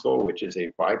Council, which is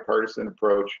a bipartisan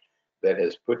approach that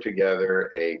has put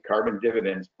together a carbon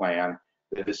dividends plan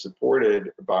that is supported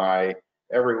by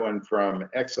everyone from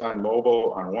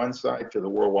ExxonMobil on one side to the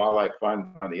World Wildlife Fund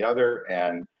on the other,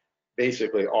 and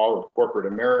basically all of corporate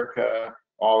America,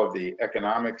 all of the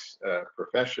economics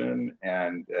profession,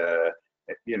 and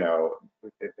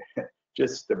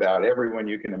just about everyone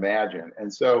you can imagine.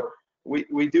 And so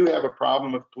we do have a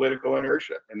problem of political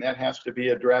inertia, and that has to be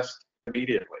addressed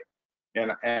immediately.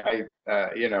 And I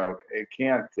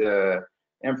can't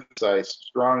emphasize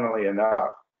strongly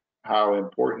enough how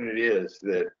important it is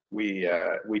that we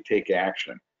take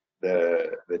action.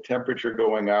 The temperature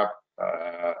going up,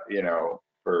 you know,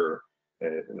 for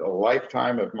a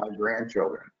lifetime of my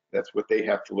grandchildren. That's what they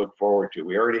have to look forward to.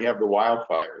 We already have the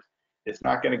wildfires. It's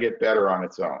not going to get better on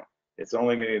its own. It's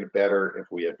only going to get better if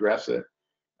we address it.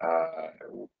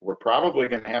 We're probably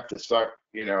going to have to suck,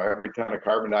 you know, every ton of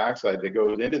carbon dioxide that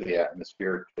goes into the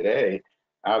atmosphere today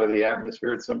out of the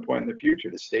atmosphere at some point in the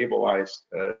future to stabilize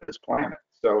this planet.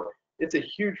 So it's a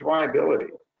huge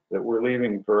liability that we're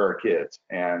leaving for our kids.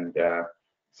 And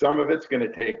some of it's going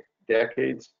to take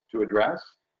decades to address.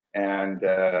 And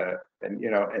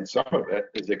you know, and some of it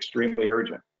is extremely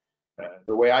urgent.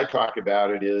 The way I talk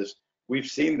about it is we've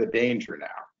seen the danger now.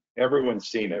 Everyone's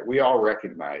seen it. We all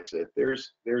recognize it.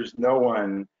 There's no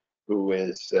one who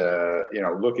is you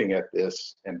know, looking at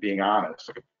this and being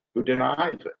honest who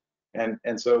denies it.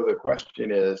 And so the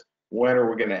question is, when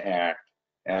are we going to act?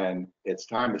 And it's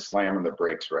time to slam on the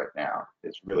brakes right now.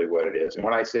 It's really what it is. And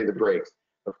when I say the brakes,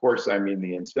 of course, I mean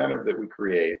the incentive that we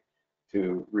create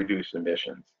to reduce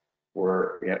emissions.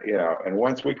 We're, you know, and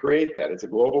once we create that, it's a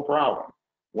global problem.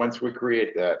 Once we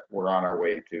create that, we're on our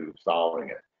way to solving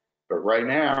it. But right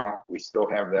now, we still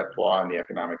have that flaw in the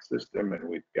economic system, and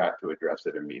we've got to address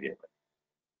it immediately.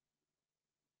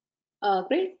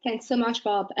 Great, thanks so much,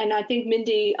 Bob. And I think,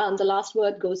 Mindy, the last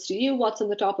word goes to you. What's on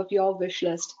the top of your wish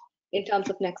list in terms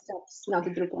of next steps now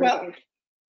that the report is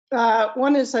out?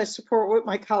 One is I support what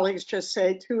my colleagues just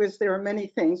said. Two is there are many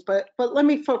things, but let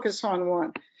me focus on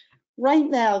one. Right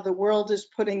now, the world is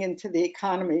putting into the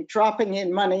economy, dropping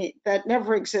in money that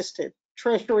never existed.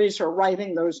 Treasuries are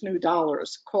writing those new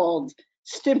dollars called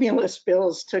stimulus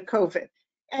bills to COVID.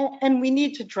 And we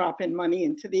need to drop in money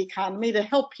into the economy to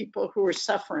help people who are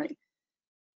suffering.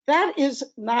 That is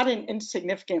not an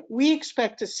insignificant. We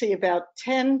expect to see about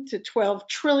 10 to 12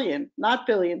 trillion, not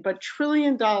billion, but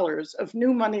trillion dollars of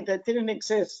new money that didn't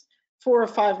exist 4 or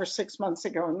 5 or 6 months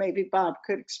ago. And maybe Bob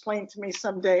could explain to me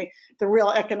someday the real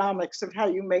economics of how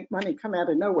you make money come out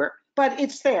of nowhere. But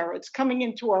it's there, it's coming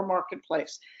into our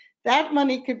marketplace. That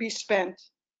money could be spent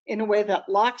in a way that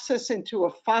locks us into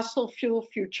a fossil fuel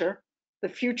future, the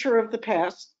future of the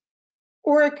past,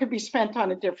 or it could be spent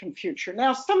on a different future.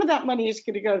 Now, some of that money is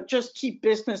going to go just keep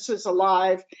businesses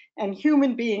alive and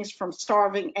human beings from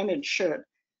starving, and it should.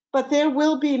 But there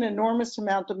will be an enormous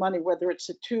amount of money, whether it's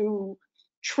a $2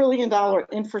 trillion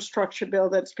infrastructure bill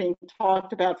that's being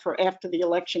talked about for after the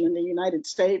election in the United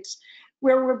States,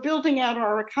 where we're building out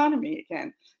our economy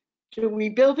again. Do we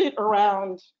build it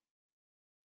around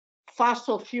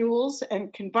fossil fuels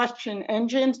and combustion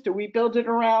engines? Do we build it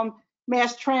around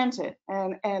mass transit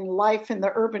and life in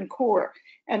the urban core,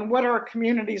 and what our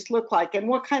communities look like, and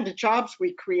what kind of jobs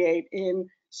we create in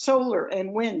solar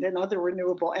and wind and other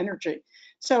renewable energy?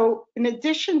 So in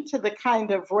addition to the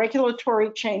kind of regulatory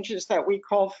changes that we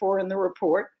call for in the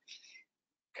report,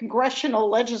 congressional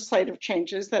legislative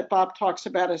changes that Bob talks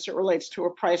about as it relates to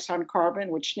a price on carbon,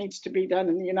 which needs to be done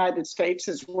in the United States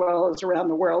as well as around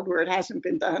the world where it hasn't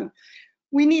been done.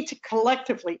 We need to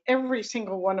collectively, every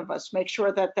single one of us, make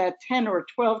sure that that 10 or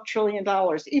 12 trillion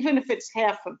dollars, even if it's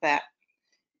half of that,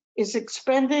 is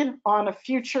expended on a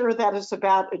future that is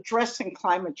about addressing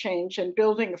climate change and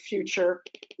building a future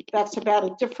that's about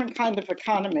a different kind of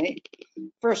economy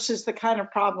versus the kind of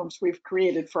problems we've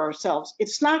created for ourselves.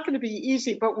 It's not going to be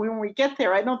easy, but when we get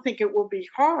there, I don't think it will be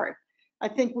hard. I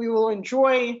think we will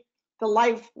enjoy the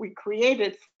life we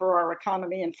created for our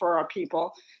economy and for our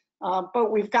people.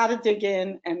 But we've got to dig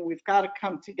in, and we've got to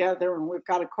come together, and we've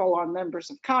got to call on members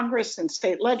of Congress and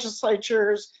state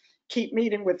legislatures, keep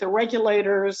meeting with the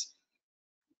regulators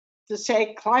to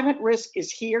say climate risk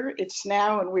is here, it's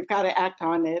now, and we've got to act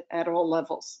on it at all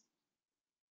levels.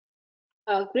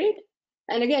 Great.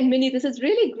 And again, Minnie, this is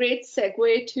really great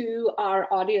segue to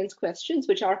our audience questions,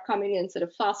 which are coming in sort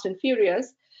of fast and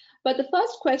furious. But the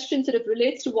first question sort of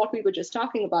relates to what we were just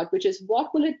talking about, which is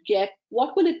what will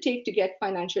it take to get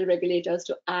financial regulators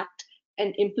to act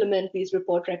and implement these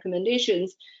report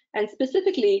recommendations? And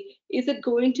specifically, is it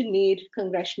going to need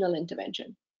congressional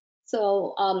intervention?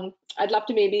 So I'd love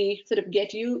to maybe sort of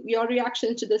get your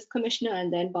reaction to this, Commissioner,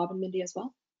 and then Bob and Mindy as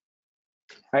well.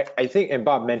 I think, and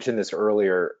Bob mentioned this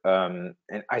earlier, and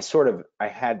I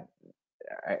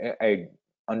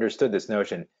understood this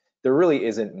notion. There really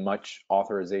isn't much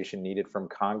authorization needed from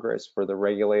Congress for the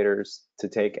regulators to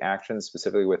take action,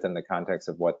 specifically within the context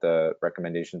of what the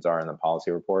recommendations are in the policy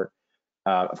report.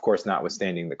 Of course,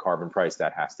 notwithstanding the carbon price,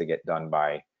 that has to get done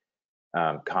by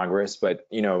Congress. But,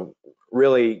 you know,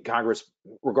 really Congress,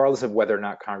 regardless of whether or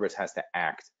not Congress has to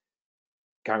act,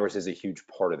 Congress is a huge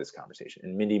part of this conversation.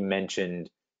 And Mindy mentioned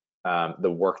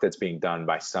the work that's being done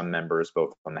by some members,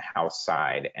 both on the House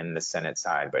side and the Senate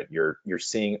side. But you're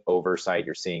seeing oversight,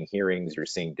 you're seeing hearings, you're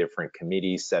seeing different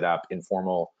committees set up,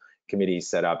 informal committees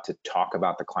set up to talk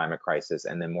about the climate crisis,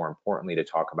 and then more importantly, to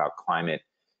talk about climate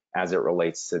as it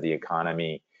relates to the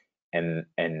economy and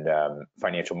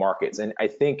financial markets. And I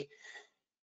think,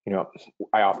 you know,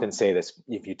 I often say this: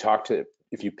 if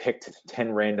you picked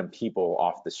 10 random people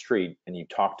off the street and you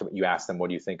ask them, what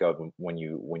do you think of when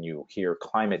you hear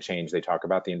climate change? They talk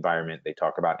about the environment, they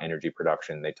talk about energy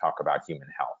production, they talk about human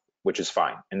health, which is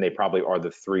fine, and they probably are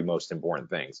the three most important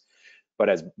things. But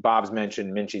as Bob's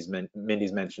mentioned, Mindy's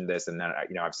mentioned this, and then,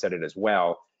 you know, I've said it as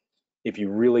well. If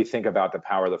you really think about the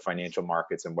power of the financial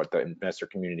markets and what the investor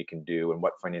community can do and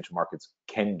what financial markets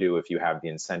can do if you have the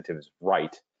incentives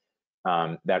right,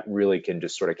 that really can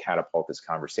just sort of catapult this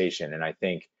conversation. And I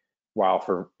think while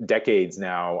for decades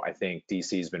now, I think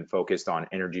DC has been focused on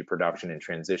energy production and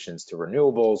transitions to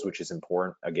renewables, which is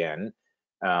important again,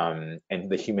 and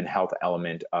the human health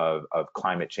element of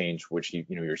climate change, which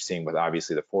you're seeing with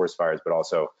obviously the forest fires, but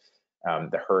also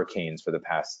the hurricanes for the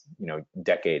past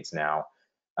decades now.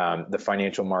 The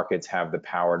financial markets have the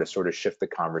power to sort of shift the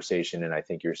conversation, and I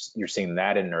think you're seeing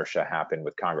that inertia happen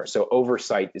with Congress. So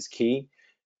oversight is key.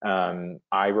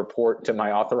 I report to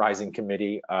my authorizing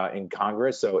committee in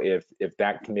Congress, so if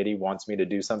that committee wants me to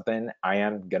do something, I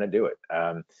am going to do it.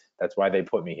 That's why they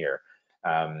put me here.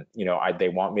 They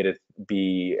want me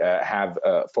to have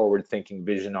a forward-thinking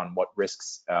vision on what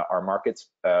risks our markets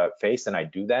face, and I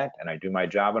do that, and I do my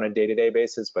job on a day-to-day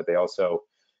basis. But they also,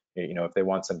 if they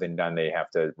want something done, they have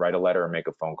to write a letter or make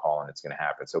a phone call, and it's going to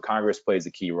happen. So Congress plays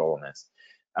a key role in this.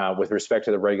 With respect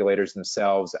to the regulators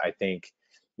themselves, I think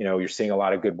you're seeing a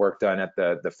lot of good work done at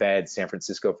the Fed. San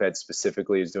Francisco Fed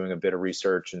specifically is doing a bit of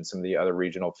research, and some of the other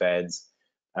regional Feds.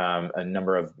 A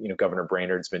number of, Governor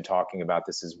Brainerd's been talking about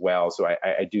this as well. So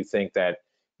I do think that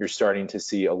you're starting to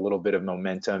see a little bit of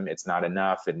momentum. It's not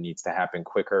enough. It needs to happen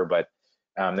quicker, but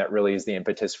that really is the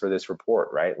impetus for this report,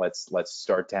 right? Let's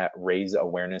start to raise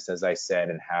awareness, as I said,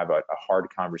 and have a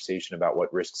hard conversation about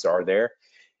what risks are there.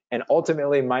 And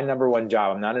ultimately, my number one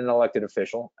job, I'm not an elected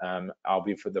official. I'll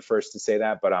be the first to say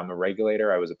that, but I'm a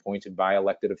regulator. I was appointed by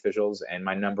elected officials, and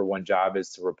my number one job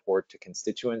is to report to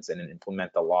constituents and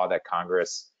implement the law that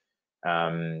Congress,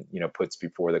 puts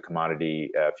before the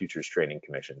Commodity Futures Trading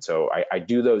Commission. So I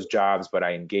do those jobs, but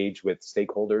I engage with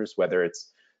stakeholders, whether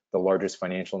it's the largest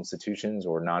financial institutions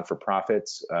or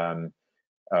non-for-profits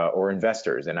or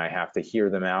investors, and I have to hear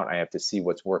them out. I have to see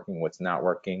what's working, what's not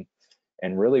working,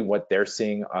 and really what they're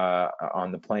seeing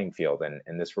on the playing field.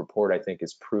 And this report, I think,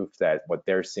 is proof that what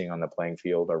they're seeing on the playing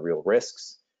field are real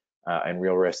risks, and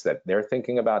real risks that they're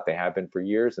thinking about, they have been for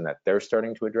years, and that they're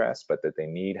starting to address, but that they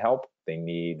need help, they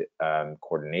need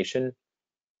coordination.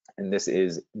 And this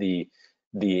is the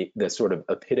sort of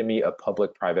epitome of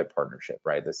public-private partnership,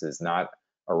 right? This is not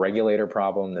a regulator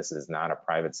problem. This is not a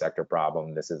private sector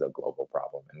problem. This is a global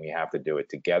problem, and we have to do it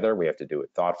together. We have to do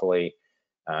it thoughtfully.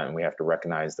 And we have to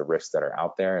recognize the risks that are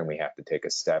out there, and we have to take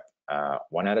a step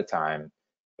one at a time,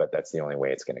 but that's the only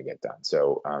way it's going to get done.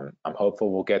 So I'm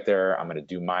hopeful we'll get there. I'm going to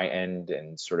do my end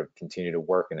and sort of continue to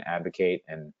work and advocate,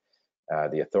 and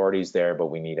the authorities there, but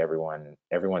we need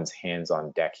everyone's hands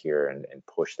on deck here and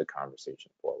push the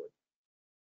conversation forward.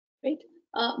 Great.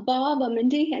 Bob or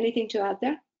Mindy, anything to add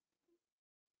there?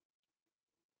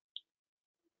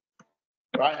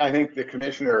 I think the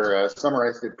commissioner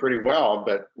summarized it pretty well,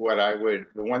 but the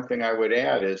one thing I would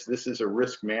add is this is a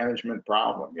risk management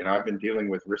problem. I've been dealing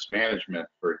with risk management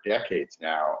for decades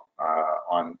now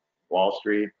on Wall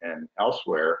Street and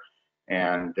elsewhere.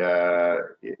 And,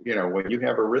 when you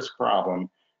have a risk problem,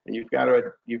 you've got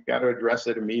to address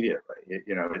it immediately.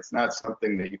 It's not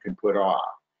something that you can put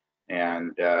off.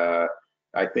 And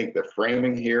I think the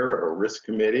framing here of a risk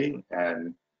committee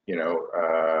and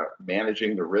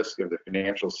managing the risk of the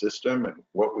financial system and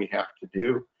what we have to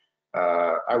do.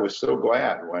 I was so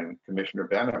glad when Commissioner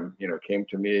Benham, came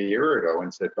to me a year ago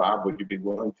and said, Bob, would you be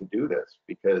willing to do this?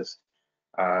 Because,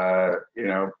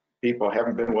 people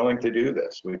haven't been willing to do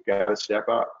this. We've got to step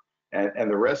up.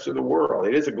 And the rest of the world,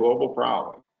 it is a global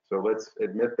problem. So let's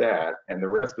admit that. And the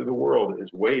rest of the world is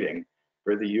waiting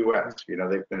for the US.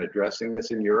 They've been addressing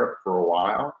this in Europe for a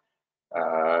while.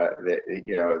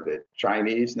 The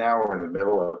Chinese now are in the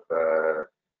middle of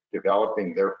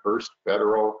developing their first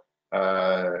federal,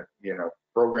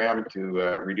 program to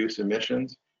reduce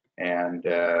emissions, and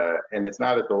it's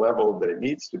not at the level that it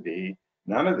needs to be.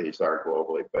 None of these are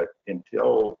globally, but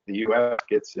until the U.S.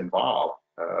 gets involved,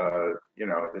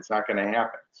 it's not going to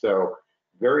happen. So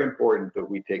very important that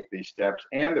we take these steps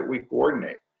and that we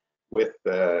coordinate with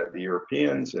the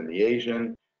Europeans and the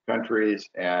Asian countries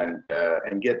and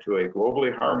get to a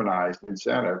globally harmonized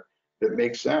incentive that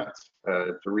makes sense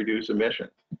to reduce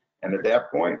emissions. And at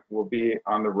that point, we'll be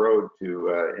on the road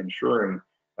to ensuring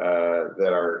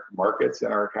that our markets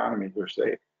and our economies are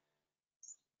safe.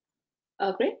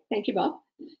 Great, thank you, Bob.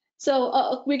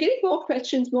 So we're getting more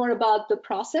questions more about the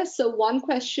process. So one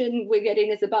question we're getting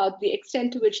is about the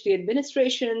extent to which the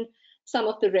administration, some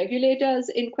of the regulators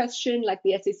in question, like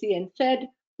the SEC and Fed,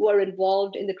 were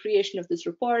involved in the creation of this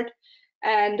report.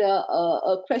 And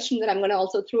a question that I'm going to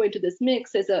also throw into this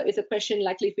mix is a question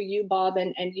likely for you, Bob,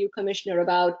 and you, Commissioner,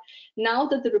 about now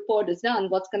that the report is done,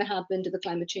 what's going to happen to the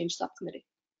climate change subcommittee?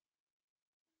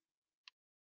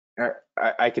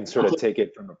 I can sort of take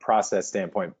it from a process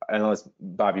standpoint, unless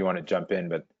Bob, you want to jump in.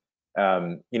 But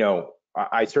you know,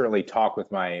 I certainly talk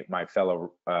with my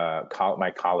fellow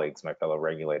colleagues, my fellow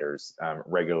regulators,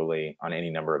 regularly on any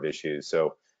number of issues.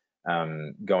 So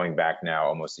going back now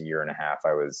almost a year and a half,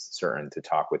 I was certain to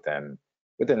talk with them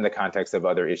within the context of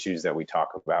other issues that we talk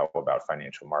about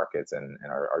financial markets and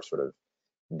our sort of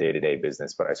day-to-day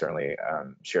business. But I certainly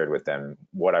shared with them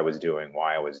what I was doing,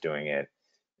 why I was doing it,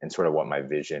 and sort of what my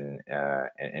vision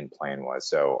and plan was.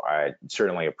 So I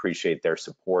certainly appreciate their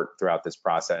support throughout this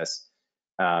process.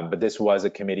 But this was a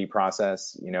committee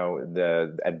process. You know,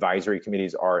 the advisory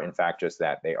committees are in fact just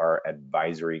that. They are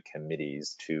advisory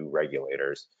committees to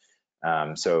regulators.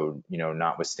 So, you know,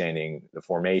 notwithstanding the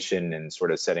formation and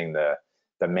sort of setting the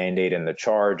mandate and the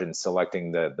charge and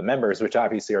selecting the members, which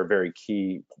obviously are very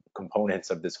key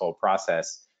components of this whole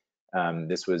process,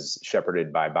 this was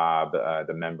shepherded by Bob,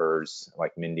 the members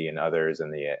like Mindy and others,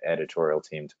 and the editorial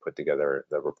team to put together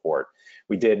the report.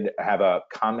 We did have a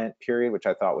comment period, which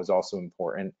I thought was also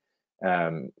important.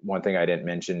 One thing I didn't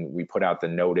mention, we put out the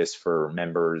notice for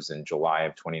members in July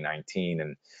of 2019,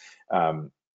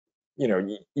 and you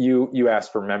know, you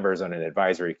ask for members on an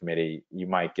advisory committee, you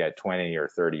might get 20 or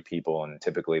 30 people, and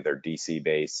typically they're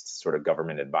DC-based sort of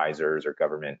government advisors or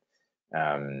government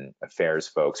affairs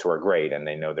folks who are great, and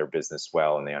they know their business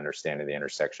well, and they understand the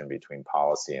intersection between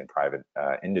policy and private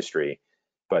industry.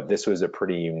 But this was a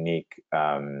pretty unique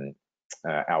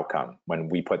outcome.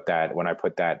 When I put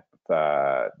that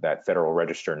Federal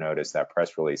Register notice, that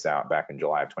press release out back in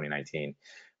July of 2019,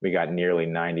 we got nearly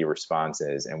 90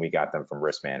 responses, and we got them from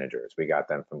risk managers, we got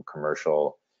them from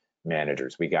commercial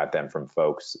managers, we got them from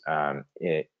folks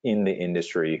in the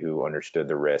industry who understood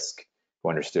the risk, who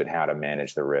understood how to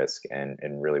manage the risk, and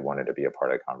really wanted to be a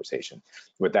part of the conversation.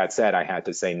 With that said, I had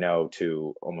to say no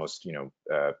to almost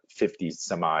 50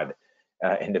 some odd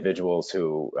individuals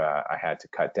who I had to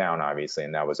cut down, obviously,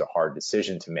 and that was a hard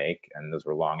decision to make, and those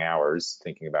were long hours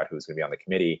thinking about who was going to be on the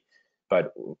committee.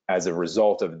 But as a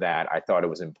result of that, I thought it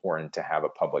was important to have a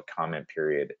public comment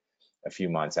period a few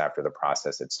months after the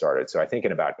process had started. So I think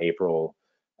in about April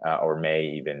or May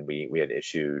even, we had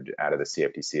issued out of the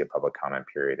CFTC a public comment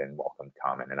period and welcomed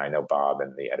comment. And I know Bob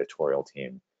and the editorial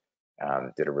team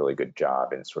did a really good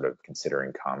job in sort of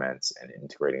considering comments and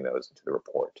integrating those into the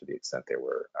report to the extent they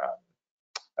were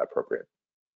appropriate.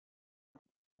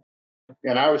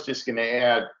 And I was just going to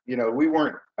add, you know, we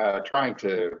weren't trying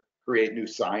to create new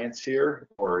science here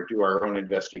or do our own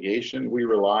investigation. We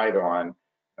relied on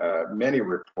many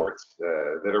reports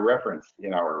that are referenced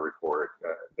in our report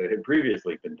that had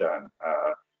previously been done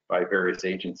by various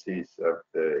agencies of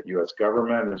the U.S.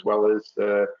 government, as well as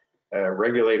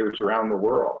regulators around the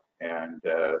world. And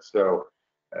so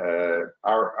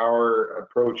our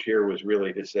approach here was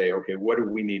really to say, okay, what do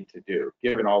we need to do,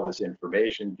 given all this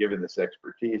information, given this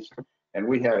expertise? And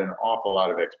we had an awful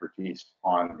lot of expertise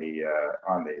on the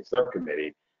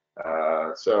subcommittee.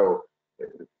 So,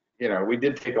 you know, we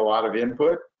did take a lot of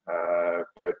input,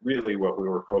 but really what we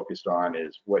were focused on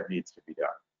is what needs to be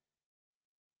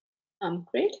done.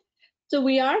 Great. So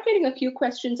we are getting a few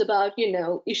questions about, you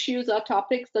know, issues or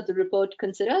topics that the report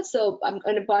considers. So I'm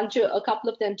going to bunch a couple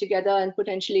of them together and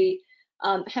potentially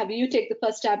have you take the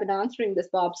first stab in answering this,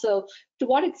 Bob. So to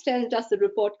what extent does the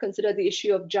report consider the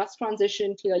issue of just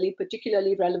transition clearly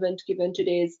particularly relevant given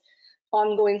today's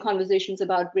ongoing conversations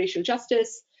about racial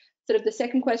justice? Sort of the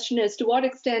second question is, to what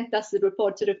extent does the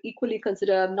report sort of equally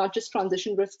consider not just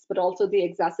transition risks, but also the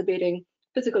exacerbating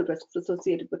physical risks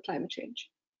associated with climate change?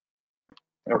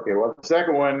 Okay, well, the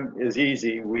second one is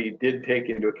easy. We did take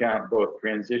into account both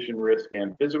transition risk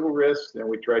and physical risks, and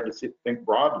we tried to think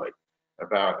broadly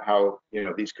about how, you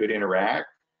know, these could interact.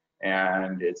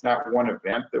 And it's not one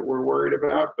event that we're worried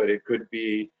about, but it could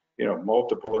be, you know,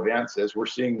 multiple events as we're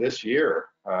seeing this year,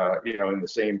 you know, in the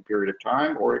same period of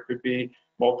time, or it could be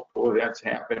multiple events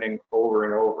happening over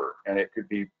and over. And it could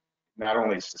be not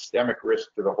only systemic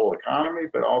risk to the whole economy,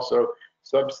 but also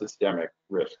subsystemic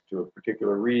risk to a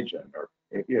particular region, or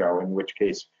in which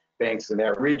case banks in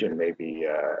that region may be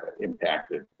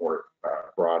impacted more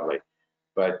broadly.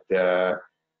 But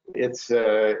it's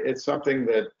something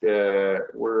that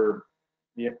we're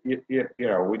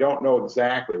we don't know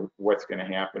exactly what's going to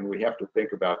happen. We have to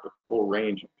think about the full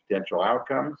range of potential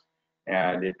outcomes,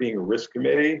 and it being a risk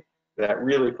committee, that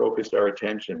really focused our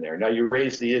attention there. Now, you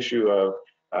raised the issue of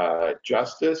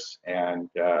justice and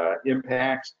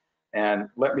impacts, and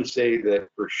let me say that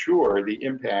for sure the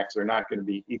impacts are not going to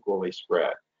be equally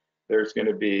spread. There's going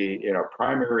to be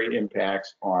primary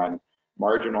impacts on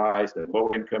marginalized and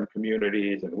low-income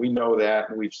communities, and we know that,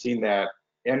 and we've seen that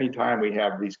anytime we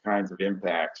have these kinds of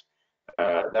impacts,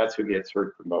 that's who gets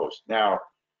hurt the most. Now,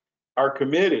 our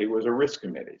committee was a risk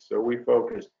committee, so we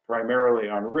focused primarily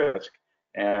on risk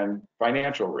and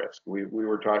financial risk. We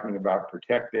were talking about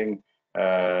protecting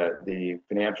the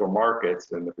financial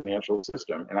markets and the financial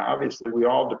system, and obviously we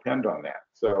all depend on that.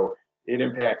 So it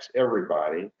impacts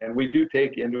everybody, and we do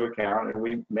take into account, and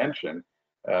we mention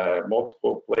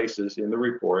multiple places in the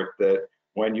report that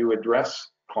when you address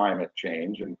climate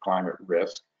change and climate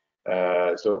risk,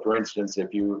 so for instance,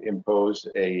 if you impose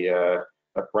a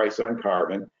price on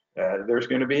carbon, there's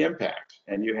going to be impacts,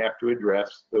 and you have to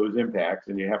address those impacts,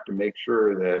 and you have to make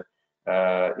sure that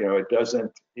it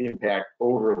doesn't impact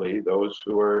overly those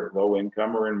who are low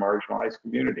income or in marginalized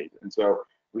communities. And so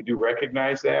we do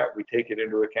recognize that, we take it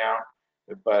into account,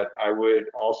 but I would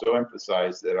also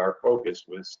emphasize that our focus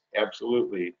was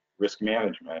absolutely risk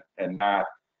management and not,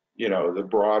 the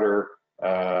broader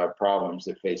problems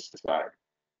that face society.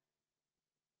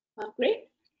 Great,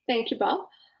 thank you, Bob.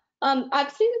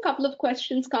 I've seen a couple of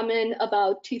questions come in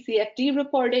about TCFD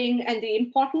reporting and the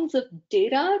importance of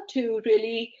data to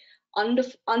really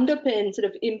underpin sort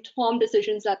of informed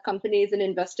decisions that companies and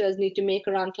investors need to make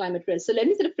around climate risk. So let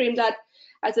me sort of frame that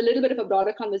as a little bit of a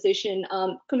broader conversation.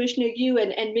 Commissioner, you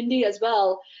and Mindy as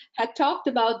well had talked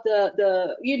about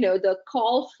the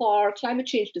call for climate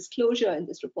change disclosure in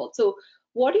this report. So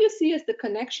what do you see as the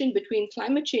connection between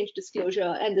climate change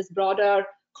disclosure and this broader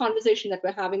conversation that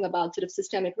we're having about sort of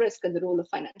systemic risk and the role of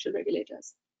financial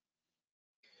regulators?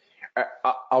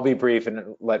 I'll be brief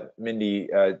and let Mindy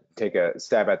take a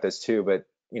stab at this too. But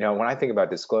when I think about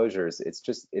disclosures,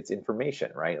 it's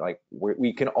information, right? Like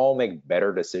we can all make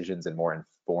better decisions and more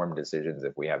informed decisions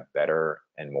if we have better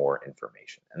and more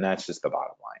information, and that's just the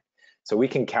bottom line. So we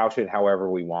can couch it however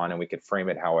we want, and we can frame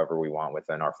it however we want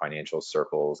within our financial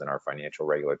circles and our financial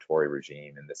regulatory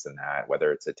regime and this and that,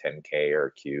 whether it's a 10K or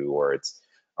a Q or it's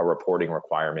a reporting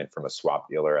requirement from a swap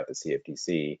dealer at the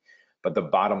CFTC. But the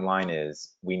bottom line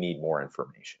is we need more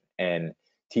information. And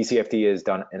TCFD has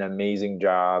done an amazing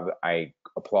job. I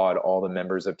applaud all the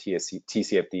members of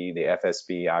TCFD, the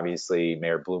FSB, obviously,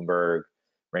 Mayor Bloomberg,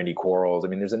 Randy Quarles. I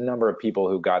mean, there's a number of people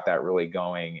who got that really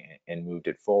going and moved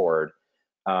it forward.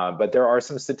 But there are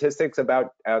some statistics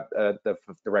about the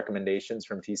recommendations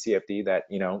from TCFD that,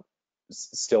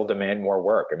 still demand more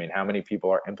work. I mean, how many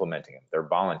people are implementing them? They're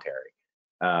voluntary.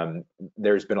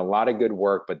 There's been a lot of good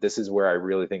work, but this is where I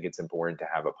really think it's important to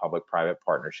have a public-private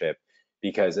partnership,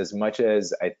 because as much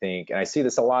as I think, and I see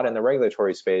this a lot in the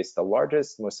regulatory space, the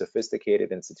largest, most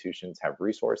sophisticated institutions have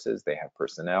resources, they have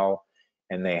personnel,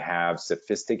 and they have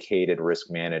sophisticated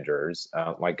risk managers,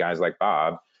 like guys like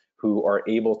Bob, who are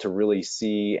able to really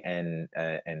see and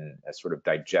sort of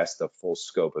digest the full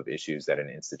scope of issues that an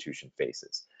institution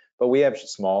faces. But we have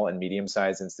small and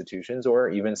medium-sized institutions, or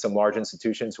even some large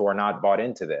institutions who are not bought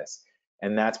into this.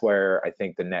 And that's where I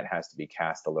think the net has to be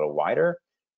cast a little wider,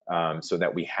 so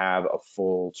that we have a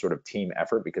full sort of team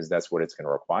effort, because that's what it's going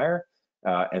to require.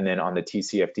 And then on the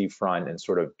TCFD front, and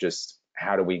sort of just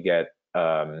how do we get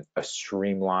a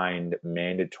streamlined,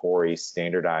 mandatory,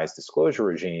 standardized disclosure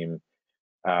regime,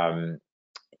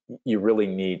 you really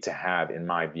need to have, in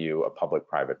my view, a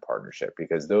public-private partnership,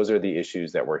 because those are the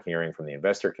issues that we're hearing from the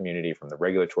investor community, from the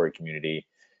regulatory community,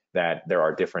 that there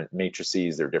are different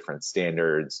matrices, there are different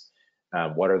standards.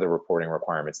 What are the reporting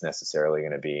requirements necessarily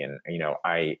going to be? And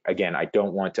I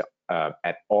don't want to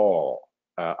at all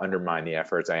undermine the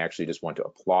efforts. I actually just want to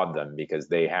applaud them, because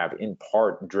they have in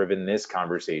part driven this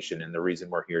conversation and the reason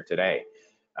we're here today.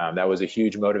 That was a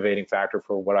huge motivating factor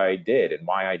for what I did and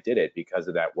why I did it, because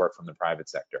of that work from the private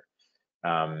sector.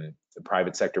 The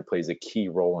private sector plays a key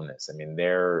role in this. I mean,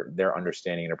 their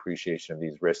understanding and appreciation of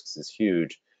these risks is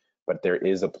huge, but there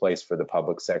is a place for the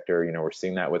public sector. We're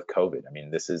seeing that with COVID. I mean,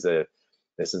 this is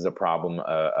a problem,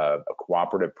 a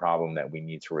cooperative problem that we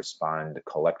need to respond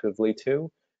collectively to.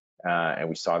 And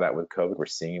we saw that with COVID. We're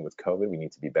seeing it with COVID. We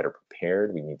need to be better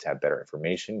prepared. We need to have better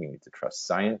information. We need to trust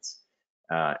science.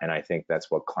 And I think that's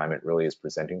what climate really is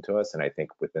presenting to us. And I think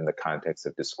within the context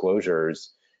of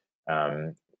disclosures,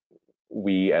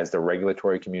 we as the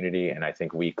regulatory community, and I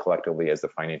think we collectively as the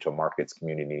financial markets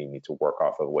community, need to work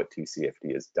off of what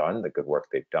TCFD has done, the good work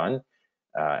they've done,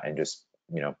 and just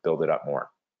build it up more.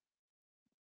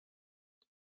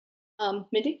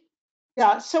 Mindy?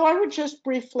 Yeah, so I would just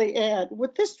briefly add,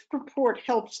 what this report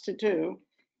helps to do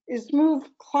is move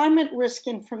climate risk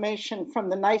information from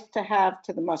the nice to have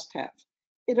to the must have.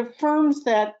 It affirms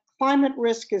that climate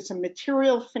risk is a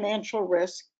material financial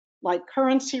risk, like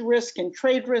currency risk and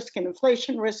trade risk and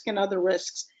inflation risk and other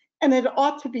risks, and it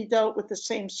ought to be dealt with the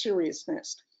same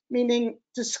seriousness, meaning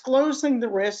disclosing the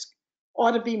risk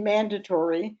ought to be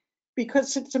mandatory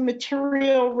because it's a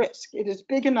material risk. It is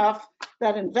big enough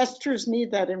that investors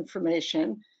need that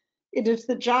information. It is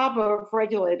the job of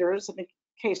regulators, in the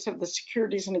case of the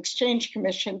Securities and Exchange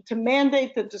Commission, to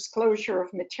mandate the disclosure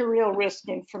of material risk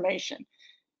information.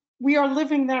 We are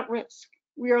living that risk.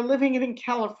 We are living it in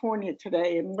California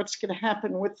today, and what's going to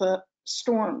happen with the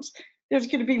storms. There's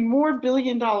going to be more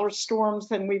billion-dollar storms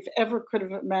than we've ever could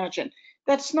have imagined.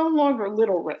 That's no longer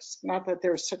little risk, not that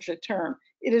there's such a term.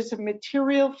 It is a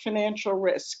material financial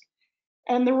risk.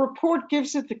 And the report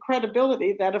gives it the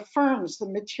credibility that affirms the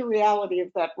materiality of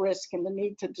that risk and the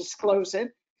need to disclose it.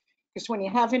 Because when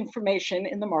you have information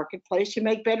in the marketplace, you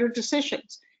make better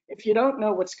decisions. If you don't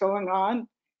know what's going on,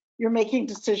 you're making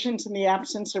decisions in the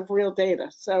absence of real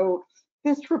data. So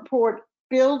this report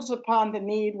builds upon the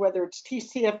need, whether it's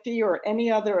TCFD or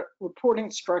any other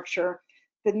reporting structure,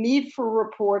 the need for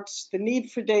reports, the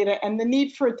need for data, and the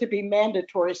need for it to be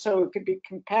mandatory so it could be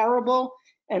comparable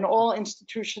and all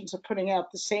institutions are putting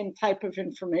out the same type of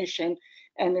information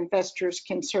and investors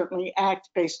can certainly act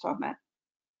based on that.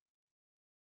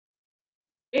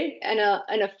 And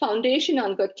a foundation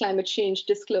on good climate change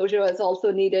disclosure is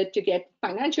also needed to get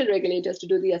financial regulators to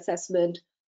do the assessment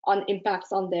on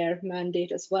impacts on their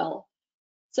mandate as well.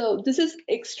 So this is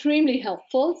extremely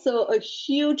helpful. So a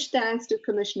huge thanks to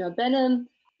Commissioner Benham,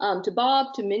 to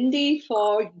Bob, to Mindy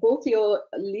for both your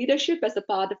leadership as a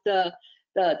part of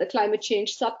the climate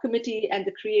change subcommittee and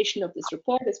the creation of this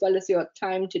report, as well as your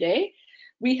time today.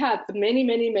 We have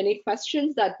many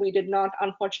questions that we did not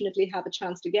unfortunately have a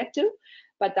chance to get to,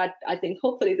 but that I think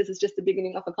hopefully this is just the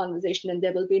beginning of a conversation and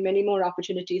there will be many more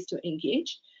opportunities to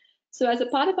engage. So as a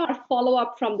part of our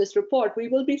follow-up from this report, we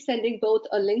will be sending both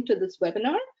a link to this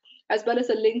webinar as well as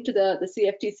a link to the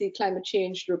CFTC climate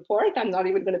change report. I'm not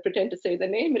even going to pretend to say the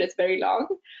name, but it's very long.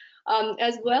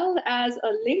 As well as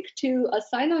a link to a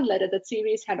sign-on letter that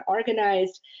Ceres had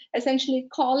organized, essentially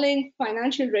calling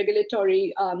financial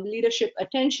regulatory leadership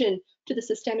attention to the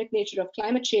systemic nature of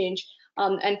climate change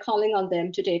and calling on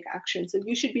them to take action. So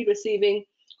you should be receiving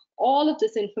all of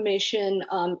this information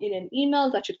in an email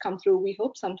that should come through, we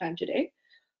hope, sometime today.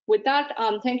 With that,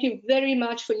 thank you very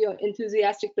much for your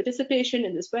enthusiastic participation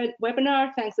in this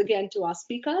webinar. Thanks again to our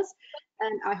speakers,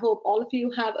 and I hope all of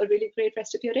you have a really great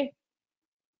rest of your day.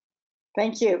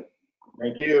 Thank you.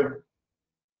 Thank you.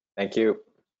 Thank you.